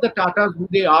what made the Tatas who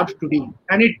they are today,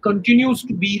 and it continues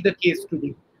to be the case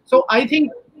today. So I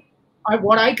think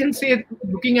what I can say,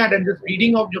 looking at and just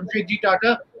reading of Jamshedji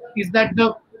Tata, is that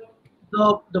the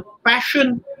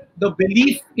passion, the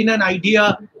belief in an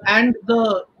idea, and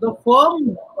the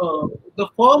firm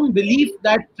belief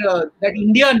that that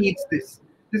India needs this.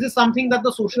 This is something that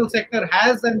the social sector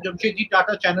has, and Jamshedji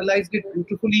Tata channelized it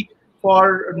beautifully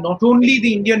for not only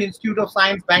the Indian Institute of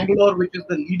Science, Bangalore, which is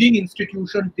the leading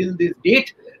institution till this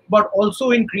date, but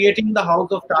also in creating the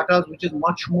House of Tatas, which is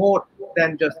much more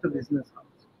than just a business house.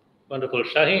 Wonderful.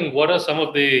 Shaheen, what are some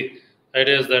of the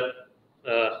ideas that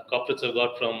corporates have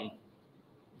got from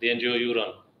the NGO you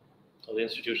run, or the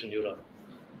institution you run?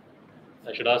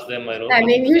 I should ask them, I know. I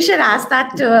mean, you should ask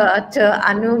that to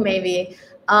Anu, maybe.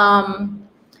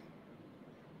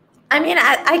 I mean,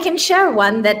 I can share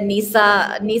one that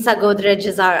Nisa Godrej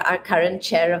is our current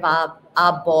chair of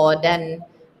our board. And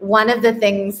one of the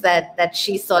things that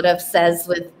she sort of says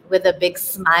with a big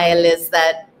smile is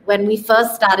that when we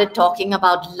first started talking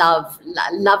about love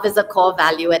is a core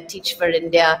value at Teach for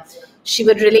India, she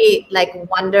would really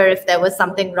wonder if there was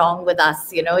something wrong with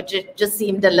us, it just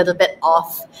seemed a little bit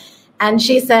off. And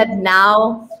she said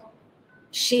now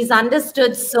she's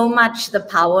understood so much the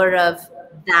power of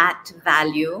that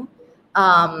value,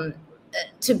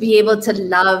 to be able to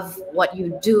love what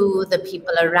you do, the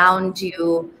people around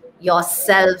you,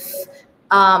 yourself,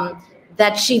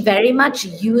 that she very much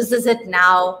uses it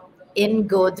now in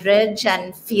Godrej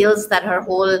and feels that her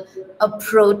whole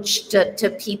approach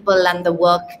to people and the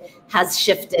work has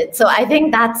shifted. So I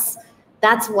think that's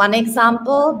one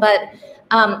example. But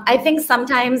I think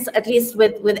sometimes, at least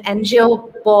with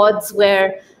NGO boards,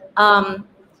 where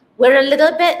we're a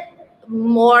little bit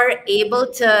more able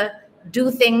to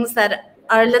do things that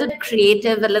are a little bit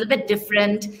creative, a little bit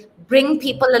different, bring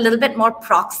people a little bit more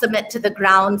proximate to the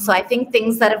ground. So I think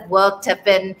things that have worked have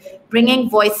been bringing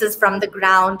voices from the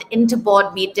ground into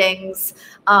board meetings,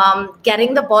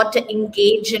 getting the board to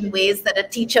engage in ways that a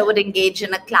teacher would engage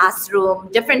in a classroom,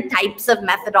 different types of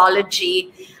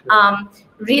methodology,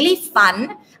 really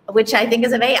fun, which I think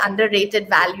is a very underrated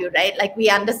value, right? Like, we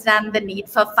understand the need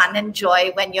for fun and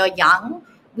joy when you're young.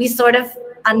 We sort of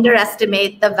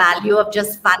underestimate the value of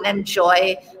just fun and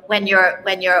joy when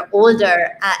you're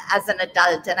older as an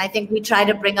adult. And I think we try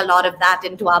to bring a lot of that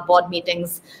into our board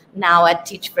meetings now at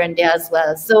Teach for India as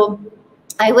well. So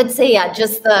I would say, yeah,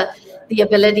 just the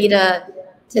ability to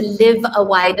live a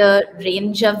wider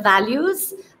range of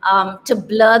values, to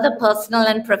blur the personal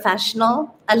and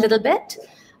professional a little bit,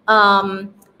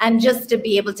 and just to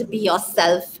be able to be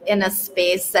yourself in a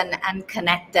space and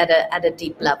connect at a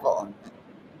deep level.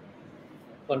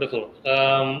 Wonderful.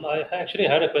 I actually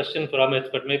had a question for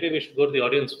Amit, but maybe we should go to the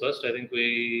audience first. I think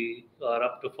we are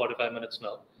up to 45 minutes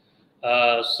now.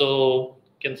 So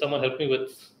can someone help me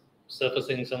with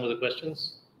surfacing some of the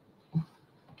questions?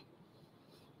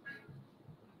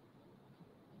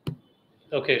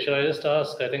 Okay, shall I just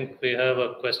ask? I think we have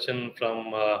a question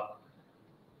from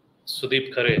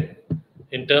Sudeep Khare.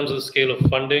 In terms of the scale of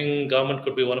funding, government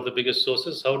could be one of the biggest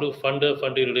sources. How do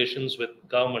funder-fundee relations with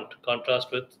government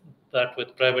contrast with that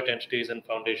with private entities and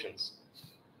foundations?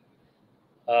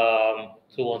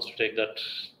 Who wants to take that?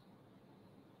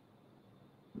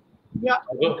 Yeah,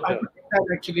 I would take that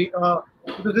actually,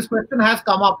 because this question has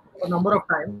come up a number of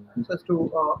times as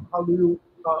to how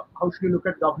should you look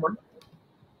at government.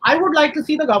 I would like to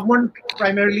see the government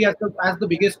primarily as the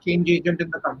biggest change agent in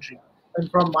the country. And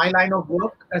from my line of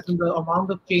work, as in the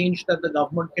amount of change that the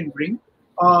government can bring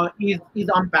is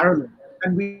unparalleled.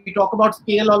 And we talk about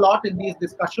scale a lot in these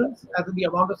discussions, as in the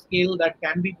amount of scale that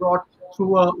can be brought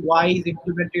through a wise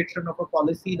implementation of a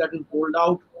policy that is rolled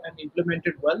out and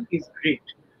implemented well is great.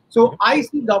 So I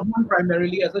see government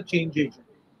primarily as a change agent.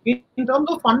 In terms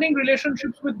of funding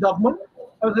relationships with government,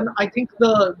 then I think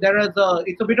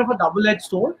it's a bit of a double-edged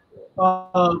sword,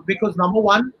 because number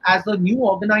one, as a new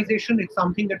organization, it's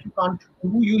something that you can't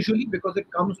do usually because it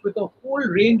comes with a whole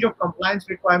range of compliance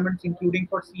requirements, including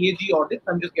for CAG audits.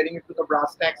 I'm just getting into the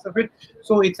brass tacks of it.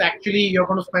 So it's actually, you're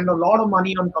going to spend a lot of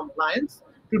money on compliance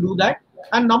to do that.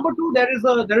 And number two, there is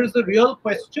a real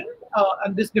question,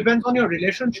 and this depends on your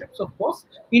relationships, of course,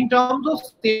 in terms of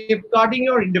safeguarding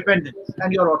your independence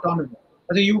and your autonomy.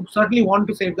 So you certainly want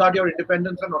to safeguard your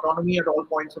independence and autonomy at all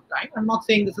points of time. I'm not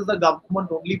saying this is a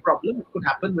government-only problem. It could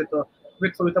happen with a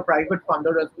private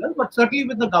funder as well, but certainly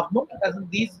with the government, as in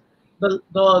the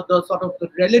sort of the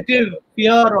relative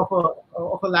fear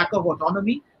of a lack of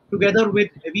autonomy, together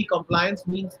with heavy compliance,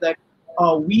 means that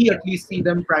we at least see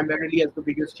them primarily as the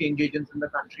biggest change agents in the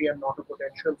country and not a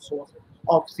potential source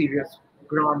of serious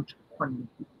grant funding.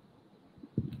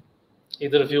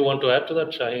 Either of you want to add to that,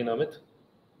 Shaheen, Amit?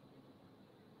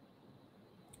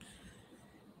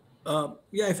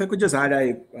 Yeah, if I could just add,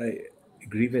 I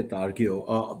agree with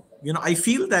Arghyo. I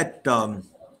feel that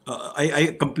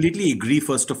I completely agree,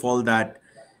 first of all, that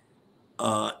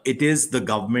it is the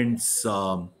government's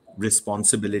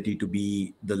responsibility to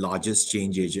be the largest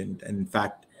change agent. And in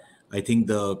fact, I think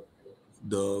the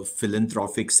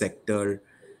philanthropic sector,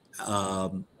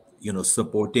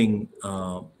 supporting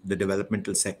the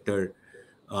developmental sector,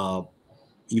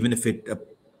 even if it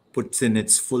puts in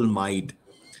its full might,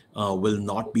 will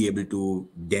not be able to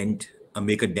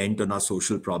make a dent on our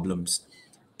social problems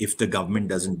if the government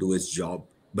doesn't do its job.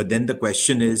 But then the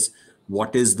question is,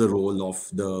 what is the role of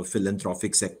the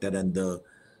philanthropic sector and the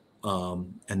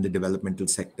developmental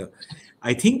sector?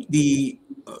 I think the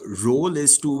role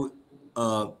is to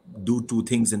do two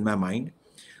things in my mind.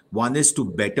 One is to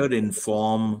better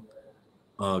inform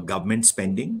government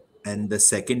spending, and the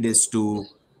second is to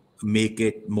make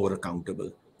it more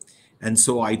accountable. And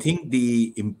so I think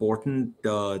the important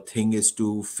thing is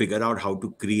to figure out how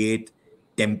to create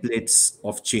templates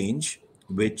of change,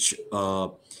 which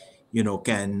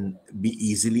can be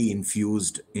easily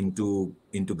infused into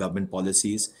government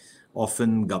policies.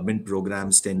 Often government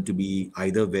programs tend to be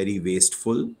either very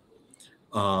wasteful,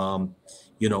 or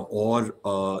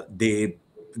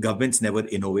governments never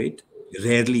innovate,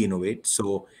 rarely innovate.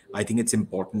 So I think it's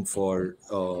important for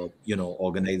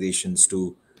organizations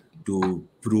to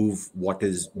prove what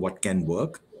can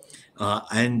work,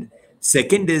 and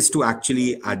second is to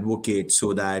actually advocate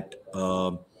so that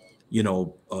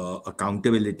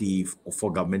accountability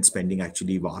for government spending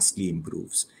actually vastly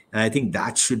improves. And I think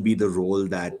that should be the role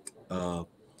that the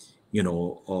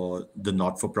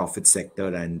not-for-profit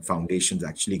sector and foundations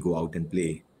actually go out and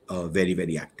play very,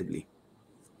 very actively.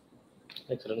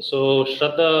 Excellent. So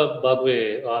Shraddha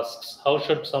Bagwe asks, how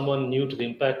should someone new to the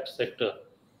impact sector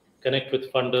connect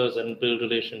with funders and build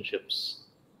relationships?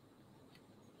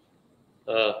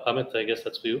 Amit, I guess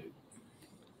that's for you.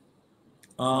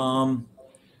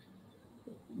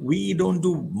 We don't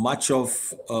do much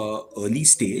of early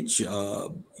stage. There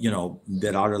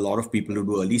are a lot of people who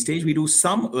do early stage. We do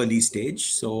some early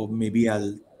stage, so maybe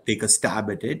I'll take a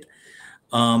stab at it.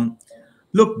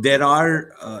 Look, there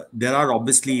are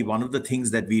obviously, one of the things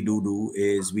that we do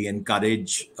is we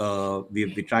encourage.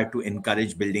 We try to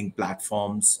encourage building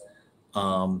platforms.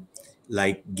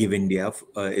 Like Give India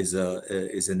is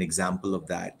an example of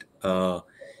that.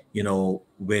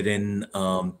 Wherein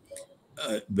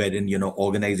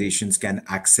organizations can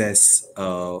access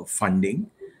funding,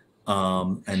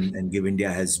 and Give India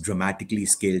has dramatically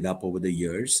scaled up over the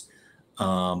years.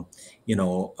 Of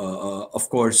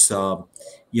course, what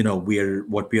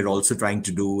we're also trying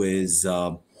to do is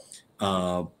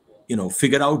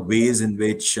figure out ways in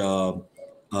which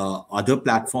other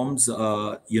platforms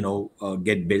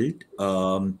get built.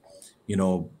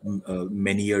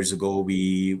 Many years ago,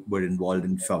 we were involved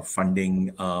in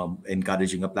funding,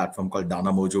 encouraging a platform called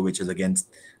Dana Mojo, which is again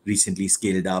recently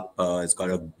scaled up. It's got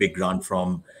a big grant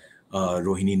from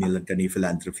Rohini Nilantani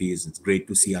Philanthropies. It's great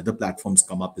to see other platforms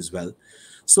come up as well.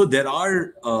 So there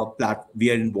are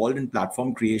we are involved in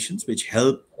platform creations which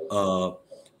help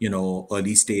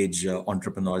early stage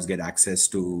entrepreneurs get access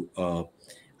to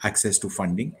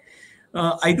funding.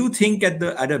 I do think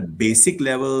at a basic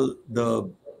level, the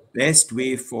best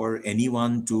way for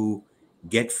anyone to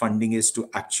get funding is to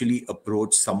actually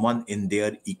approach someone in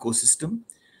their ecosystem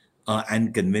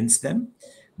and convince them,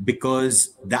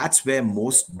 because that's where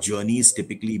most journeys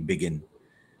typically begin.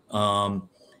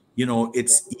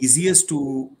 It's easiest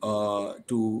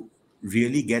to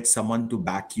really get someone to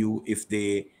back you if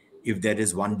there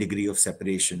is one degree of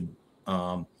separation.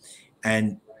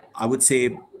 And I would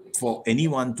say for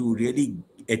anyone to really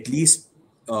at least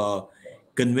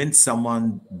convince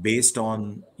someone based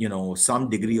on some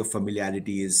degree of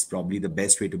familiarity is probably the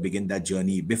best way to begin that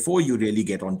journey before you really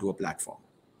get onto a platform.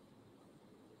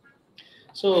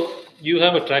 So you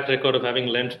have a track record of having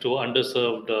lent to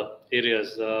underserved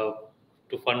areas,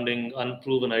 to funding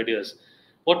unproven ideas.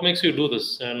 What makes you do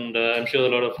this? And I'm sure a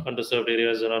lot of underserved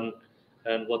areas and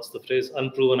what's the phrase,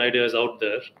 unproven ideas out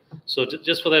there. So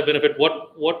just for that benefit,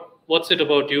 what's it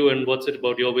about you, and what's it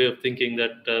about your way of thinking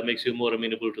that makes you more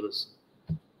amenable to this?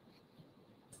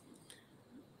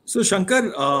 So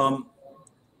Shankar,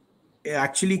 it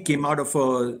actually came out of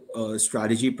a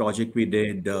strategy project we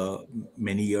did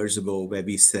many years ago, where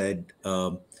we said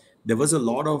there was a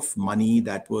lot of money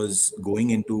that was going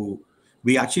into.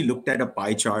 We actually looked at a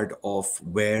pie chart of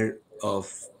where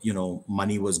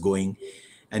money was going,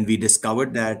 and we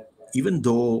discovered that even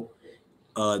though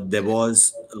there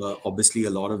was obviously a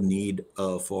lot of need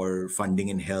for funding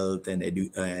in health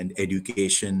and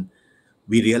education,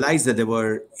 we realized that there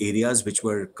were areas which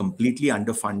were completely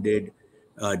underfunded,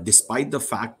 despite the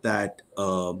fact that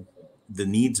the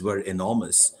needs were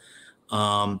enormous.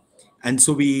 And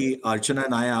so Archana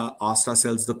and I asked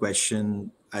ourselves the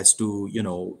question as to,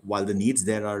 while the needs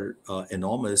there are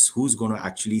enormous, who's going to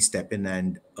actually step in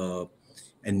and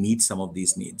meet some of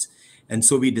these needs? And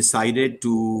so we decided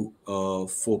to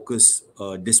focus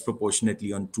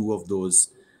disproportionately on two of those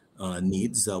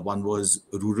needs. One was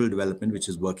rural development, which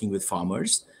is working with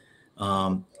farmers.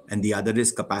 And the other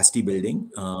is capacity building,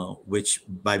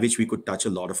 by which we could touch a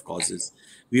lot of causes.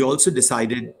 We also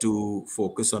decided to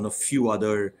focus on a few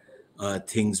other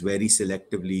things very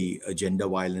selectively. Gender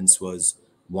violence was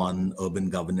one, urban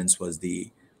governance was the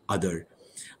other.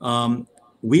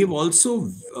 We've also,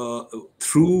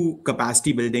 through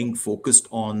capacity building, focused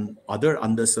on other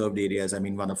underserved areas. I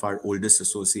mean, one of our oldest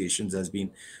associations has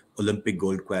been Olympic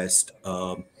Gold Quest.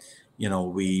 I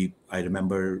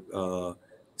remember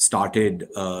started,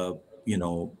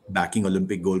 backing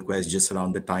Olympic Gold Quest just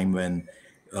around the time when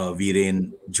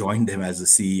Viren joined them as a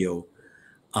CEO.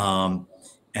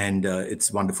 And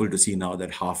it's wonderful to see now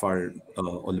that half our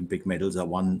Olympic medals are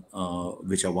won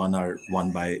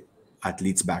by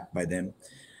athletes backed by them.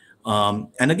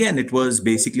 And again, it was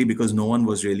basically because no one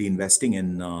was really investing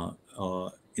in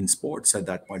sports at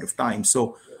that point of time.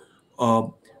 So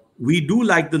we do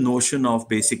like the notion of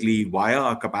basically via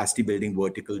our capacity building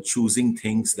vertical, choosing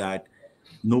things that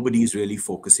nobody is really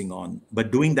focusing on,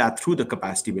 but doing that through the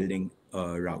capacity building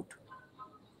route.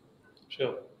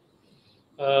 Sure.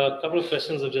 A couple of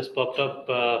questions have just popped up.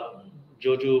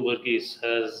 Joju Verghese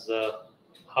has,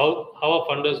 how are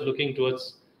funders looking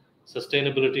towards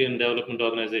sustainability and development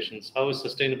organizations? How is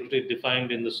sustainability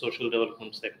defined in the social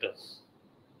development sector?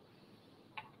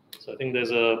 So I think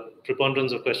there's a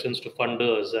preponderance of questions to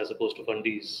funders as opposed to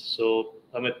fundees. So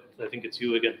Amit, I think it's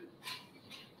you again.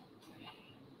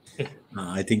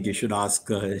 I think you should ask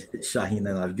Shaheen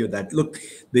and argue that. Look,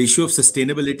 the issue of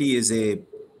sustainability is a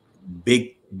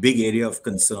big area of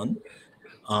concern.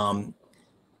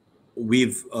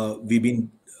 We've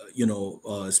been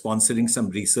sponsoring some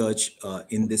research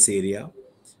in this area.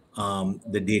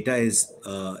 The data is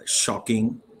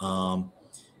shocking.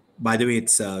 By the way,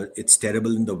 it's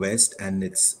terrible in the West, and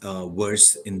it's even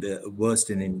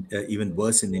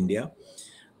worse in India.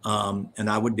 And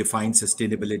I would define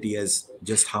sustainability as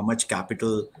just how much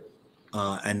capital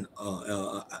an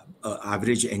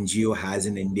average NGO has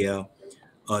in India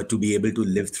to be able to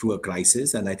live through a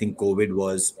crisis. And I think COVID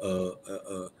was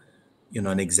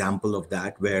an example of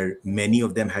that, where many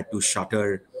of them had to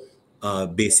shutter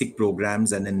basic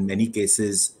programs, and in many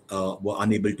cases were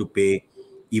unable to pay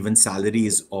even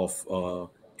salaries of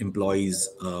employees,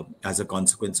 as a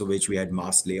consequence of which we had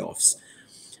mass layoffs.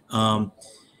 I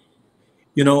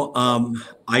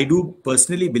do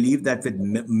personally believe that with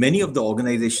many of the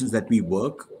organizations that we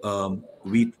work,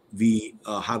 we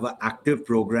have an active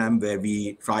program where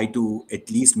we try to at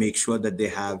least make sure that they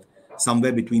have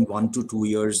somewhere between 1 to 2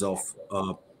 years of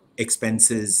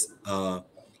expenses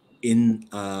in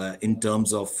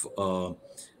terms of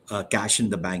cash in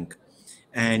the bank,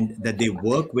 and that they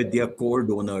work with their core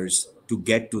donors to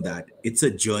get to that. It's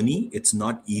a journey. It's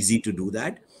not easy to do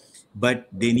that, but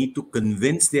they need to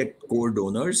convince their core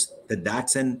donors that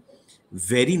that's an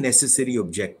very necessary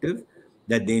objective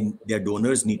that their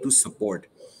donors need to support.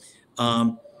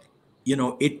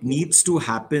 It needs to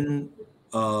happen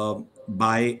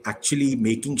by actually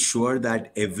making sure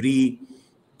that every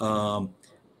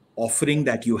offering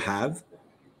that you have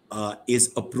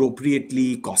is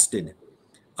appropriately costed.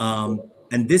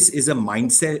 And this is a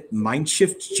mind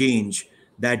shift change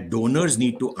that donors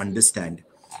need to understand.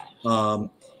 And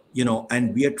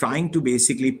we are trying to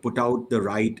basically put out the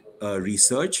right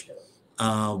research.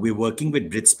 We're working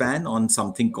with Britspan on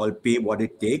something called Pay What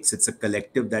It Takes. It's a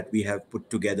collective that we have put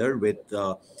together with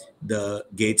the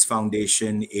Gates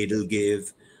Foundation,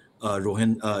 Edelgive,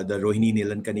 the Rohini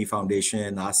Nilankani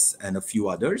Foundation, us, and a few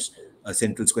others,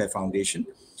 Central Square Foundation,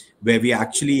 where we are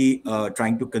actually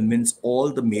trying to convince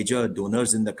all the major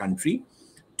donors in the country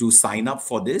to sign up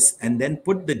for this and then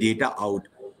put the data out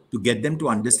to get them to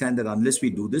understand that unless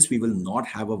we do this, we will not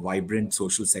have a vibrant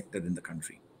social sector in the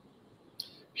country.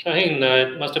 Shaheen,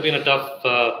 it must have been a tough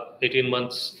 18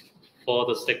 months for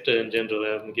the sector in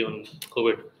general, given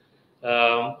COVID.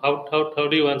 How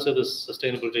do you answer this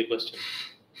sustainability question?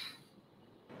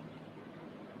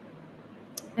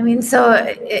 I mean, so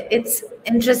it's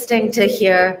interesting to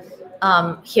hear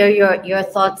your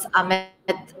thoughts, Amit,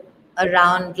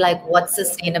 around like what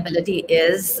sustainability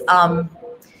is.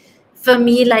 For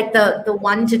me, like the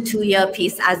 1 to 2 year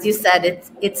piece, as you said,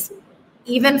 it's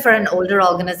even for an older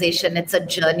organization, it's a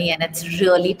journey, and it's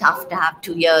really tough to have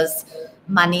 2 years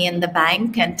money in the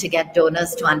bank and to get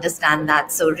donors to understand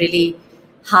that. So really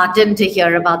heartened to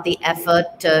hear about the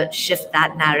effort to shift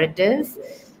that narrative.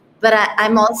 But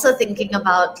I'm also thinking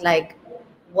about like,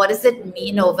 what does it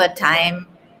mean over time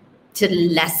to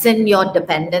lessen your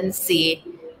dependency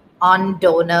on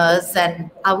donors?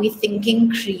 And are we thinking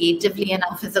creatively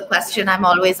enough is a question I'm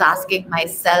always asking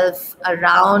myself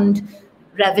around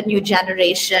revenue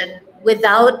generation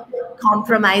without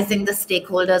compromising the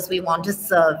stakeholders we want to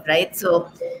serve, right?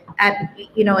 So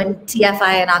in TFI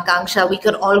and Akanksha, we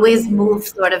could always move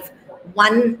sort of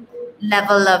one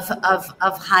level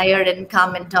of higher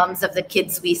income in terms of the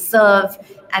kids we serve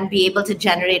and be able to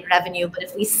generate revenue. But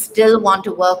if we still want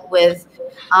to work with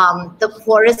the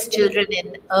poorest children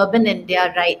in urban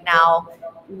India right now,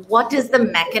 what is the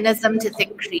mechanism to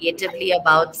think creatively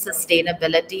about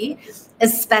sustainability,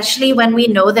 especially when we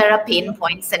know there are pain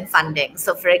points in funding?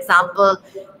 So for example,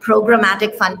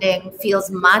 programmatic funding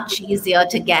feels much easier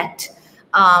to get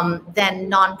than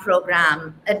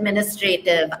non-program,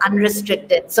 administrative,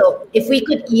 unrestricted. So if we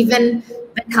could even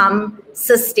become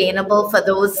sustainable for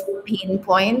those pain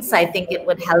points, I think it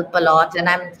would help a lot. And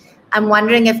I'm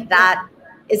wondering if that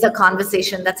is a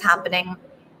conversation that's happening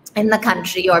in the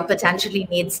country or potentially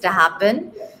needs to happen,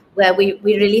 where we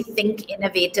really think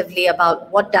innovatively about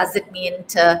what does it mean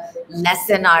to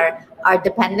lessen our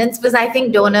dependence. Because I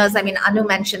think donors, I mean, Anu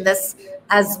mentioned this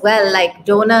as well, like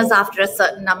donors after a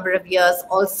certain number of years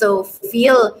also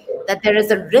feel that there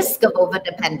is a risk of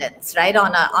overdependence, right,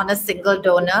 on a single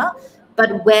donor.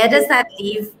 But where does that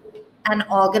leave an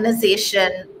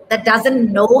organization that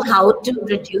doesn't know how to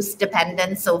reduce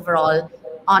dependence overall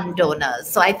on donors?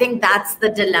 So I think that's the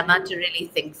dilemma to really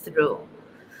think through.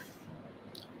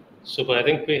 Super. I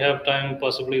think we have time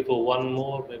possibly for one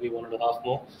more, maybe 1.5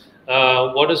 more.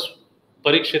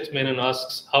 Parikshit Menon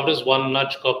asks, how does one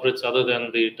nudge corporates other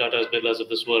than the Tatas, Birlas of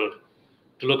this world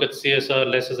to look at CSR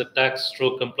less as a tax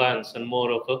stroke compliance and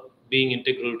more of a being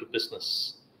integral to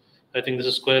business? I think this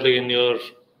is squarely in your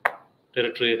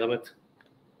territory, Amit.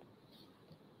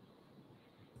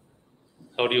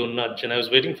 How do you nudge? And I was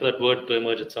waiting for that word to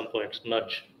emerge at some point,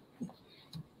 nudge.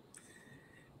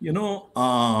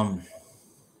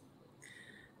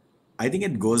 I think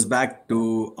it goes back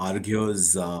to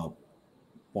Arghyo's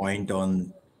point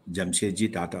on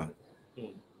Jamshedji Tata.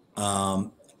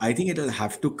 I think it'll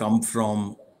have to come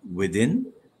from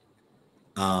within.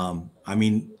 I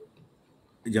mean,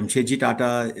 Jamshedji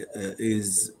Tata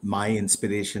is my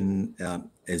inspiration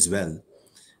as well.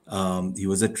 He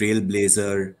was a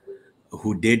trailblazer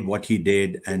who did what he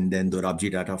did, and then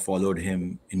Dorabji Tata followed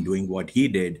him in doing what he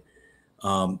did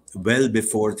well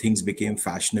before things became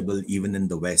fashionable even in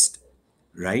the West,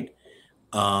 right?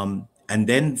 And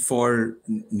then for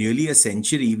nearly a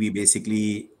century, we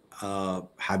basically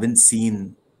haven't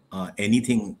seen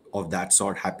anything of that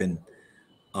sort happen.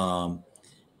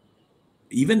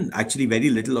 Even actually very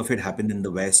little of it happened in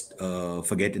the West,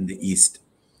 forget in the East.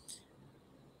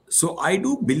 So I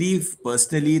do believe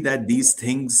personally that these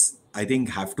things, I think,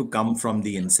 have to come from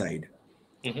the inside.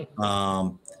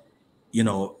 You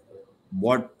know,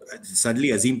 what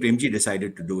suddenly Azim Premji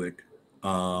decided to do it.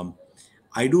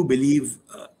 I do believe,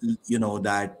 you know,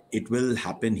 that it will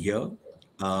happen here,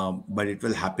 but it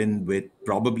will happen with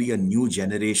probably a new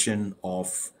generation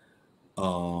of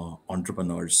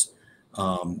entrepreneurs.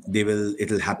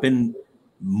 It'll happen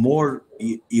more,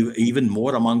 even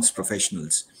more amongst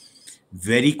professionals.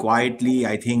 Very quietly,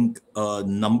 I think a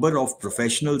number of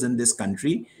professionals in this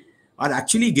country are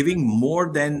actually giving more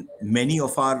than many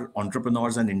of our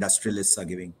entrepreneurs and industrialists are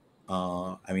giving.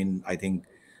 I mean, I think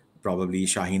probably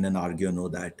Shaheen and Argyo know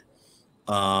that.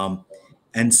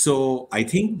 And so I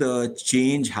think the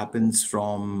change happens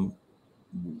from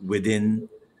within.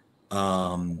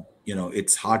 You know,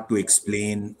 it's hard to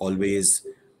explain always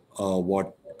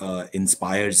what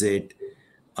inspires it.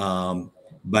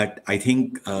 But I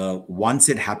think once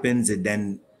it happens, it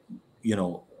then, you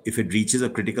know, if it reaches a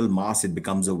critical mass, it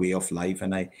becomes a way of life.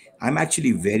 And I'm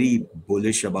actually very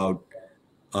bullish about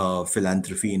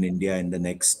philanthropy in India in the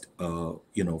next, 5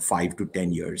 to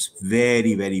 10 years.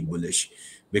 Very, very bullish,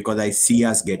 because I see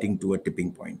us getting to a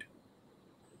tipping point.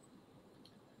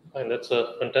 And that's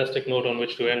a fantastic note on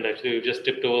which to end. Actually, we've just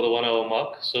tipped over the 1 hour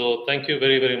mark. So thank you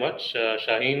very, very much,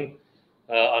 Shaheen,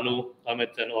 Anu,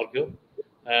 Amit, and Argyo.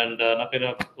 And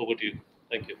Napina, over to you.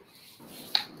 Thank you.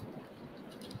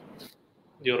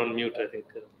 You're on mute, I think.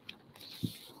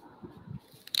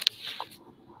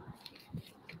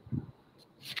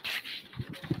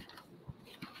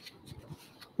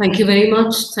 Thank you very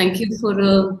much. Thank you for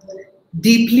a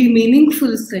deeply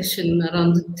meaningful session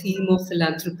around the theme of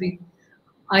philanthropy.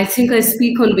 I think I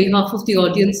speak on behalf of the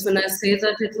audience when I say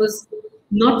that it was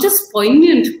not just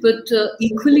poignant, but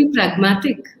equally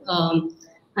pragmatic.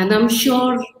 And I'm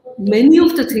sure many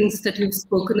of the things that you've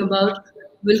spoken about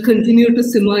will continue to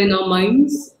simmer in our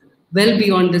minds well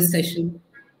beyond this session.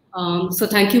 So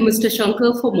thank you, Mr.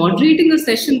 Shankar, for moderating a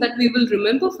session that we will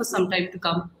remember for some time to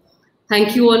come.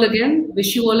 Thank you all again.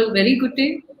 Wish you all a very good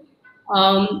day.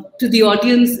 To the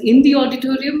audience in the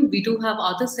auditorium, we do have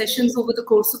other sessions over the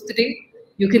course of the day.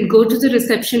 You can go to the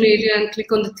reception area and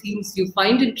click on the themes you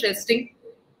find interesting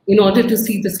in order to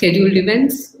see the scheduled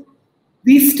events.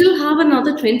 We still have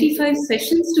another 25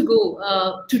 sessions to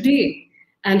go today,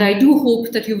 and I do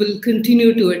hope that you will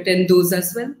continue to attend those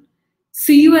as well.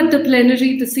 See you at the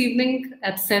plenary this evening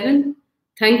at 7.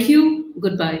 Thank you.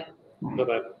 Goodbye.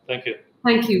 Bye-bye. Thank you.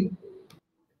 Thank you.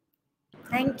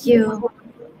 Thank you.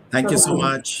 Thank you so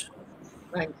much.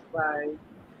 Thanks. Bye.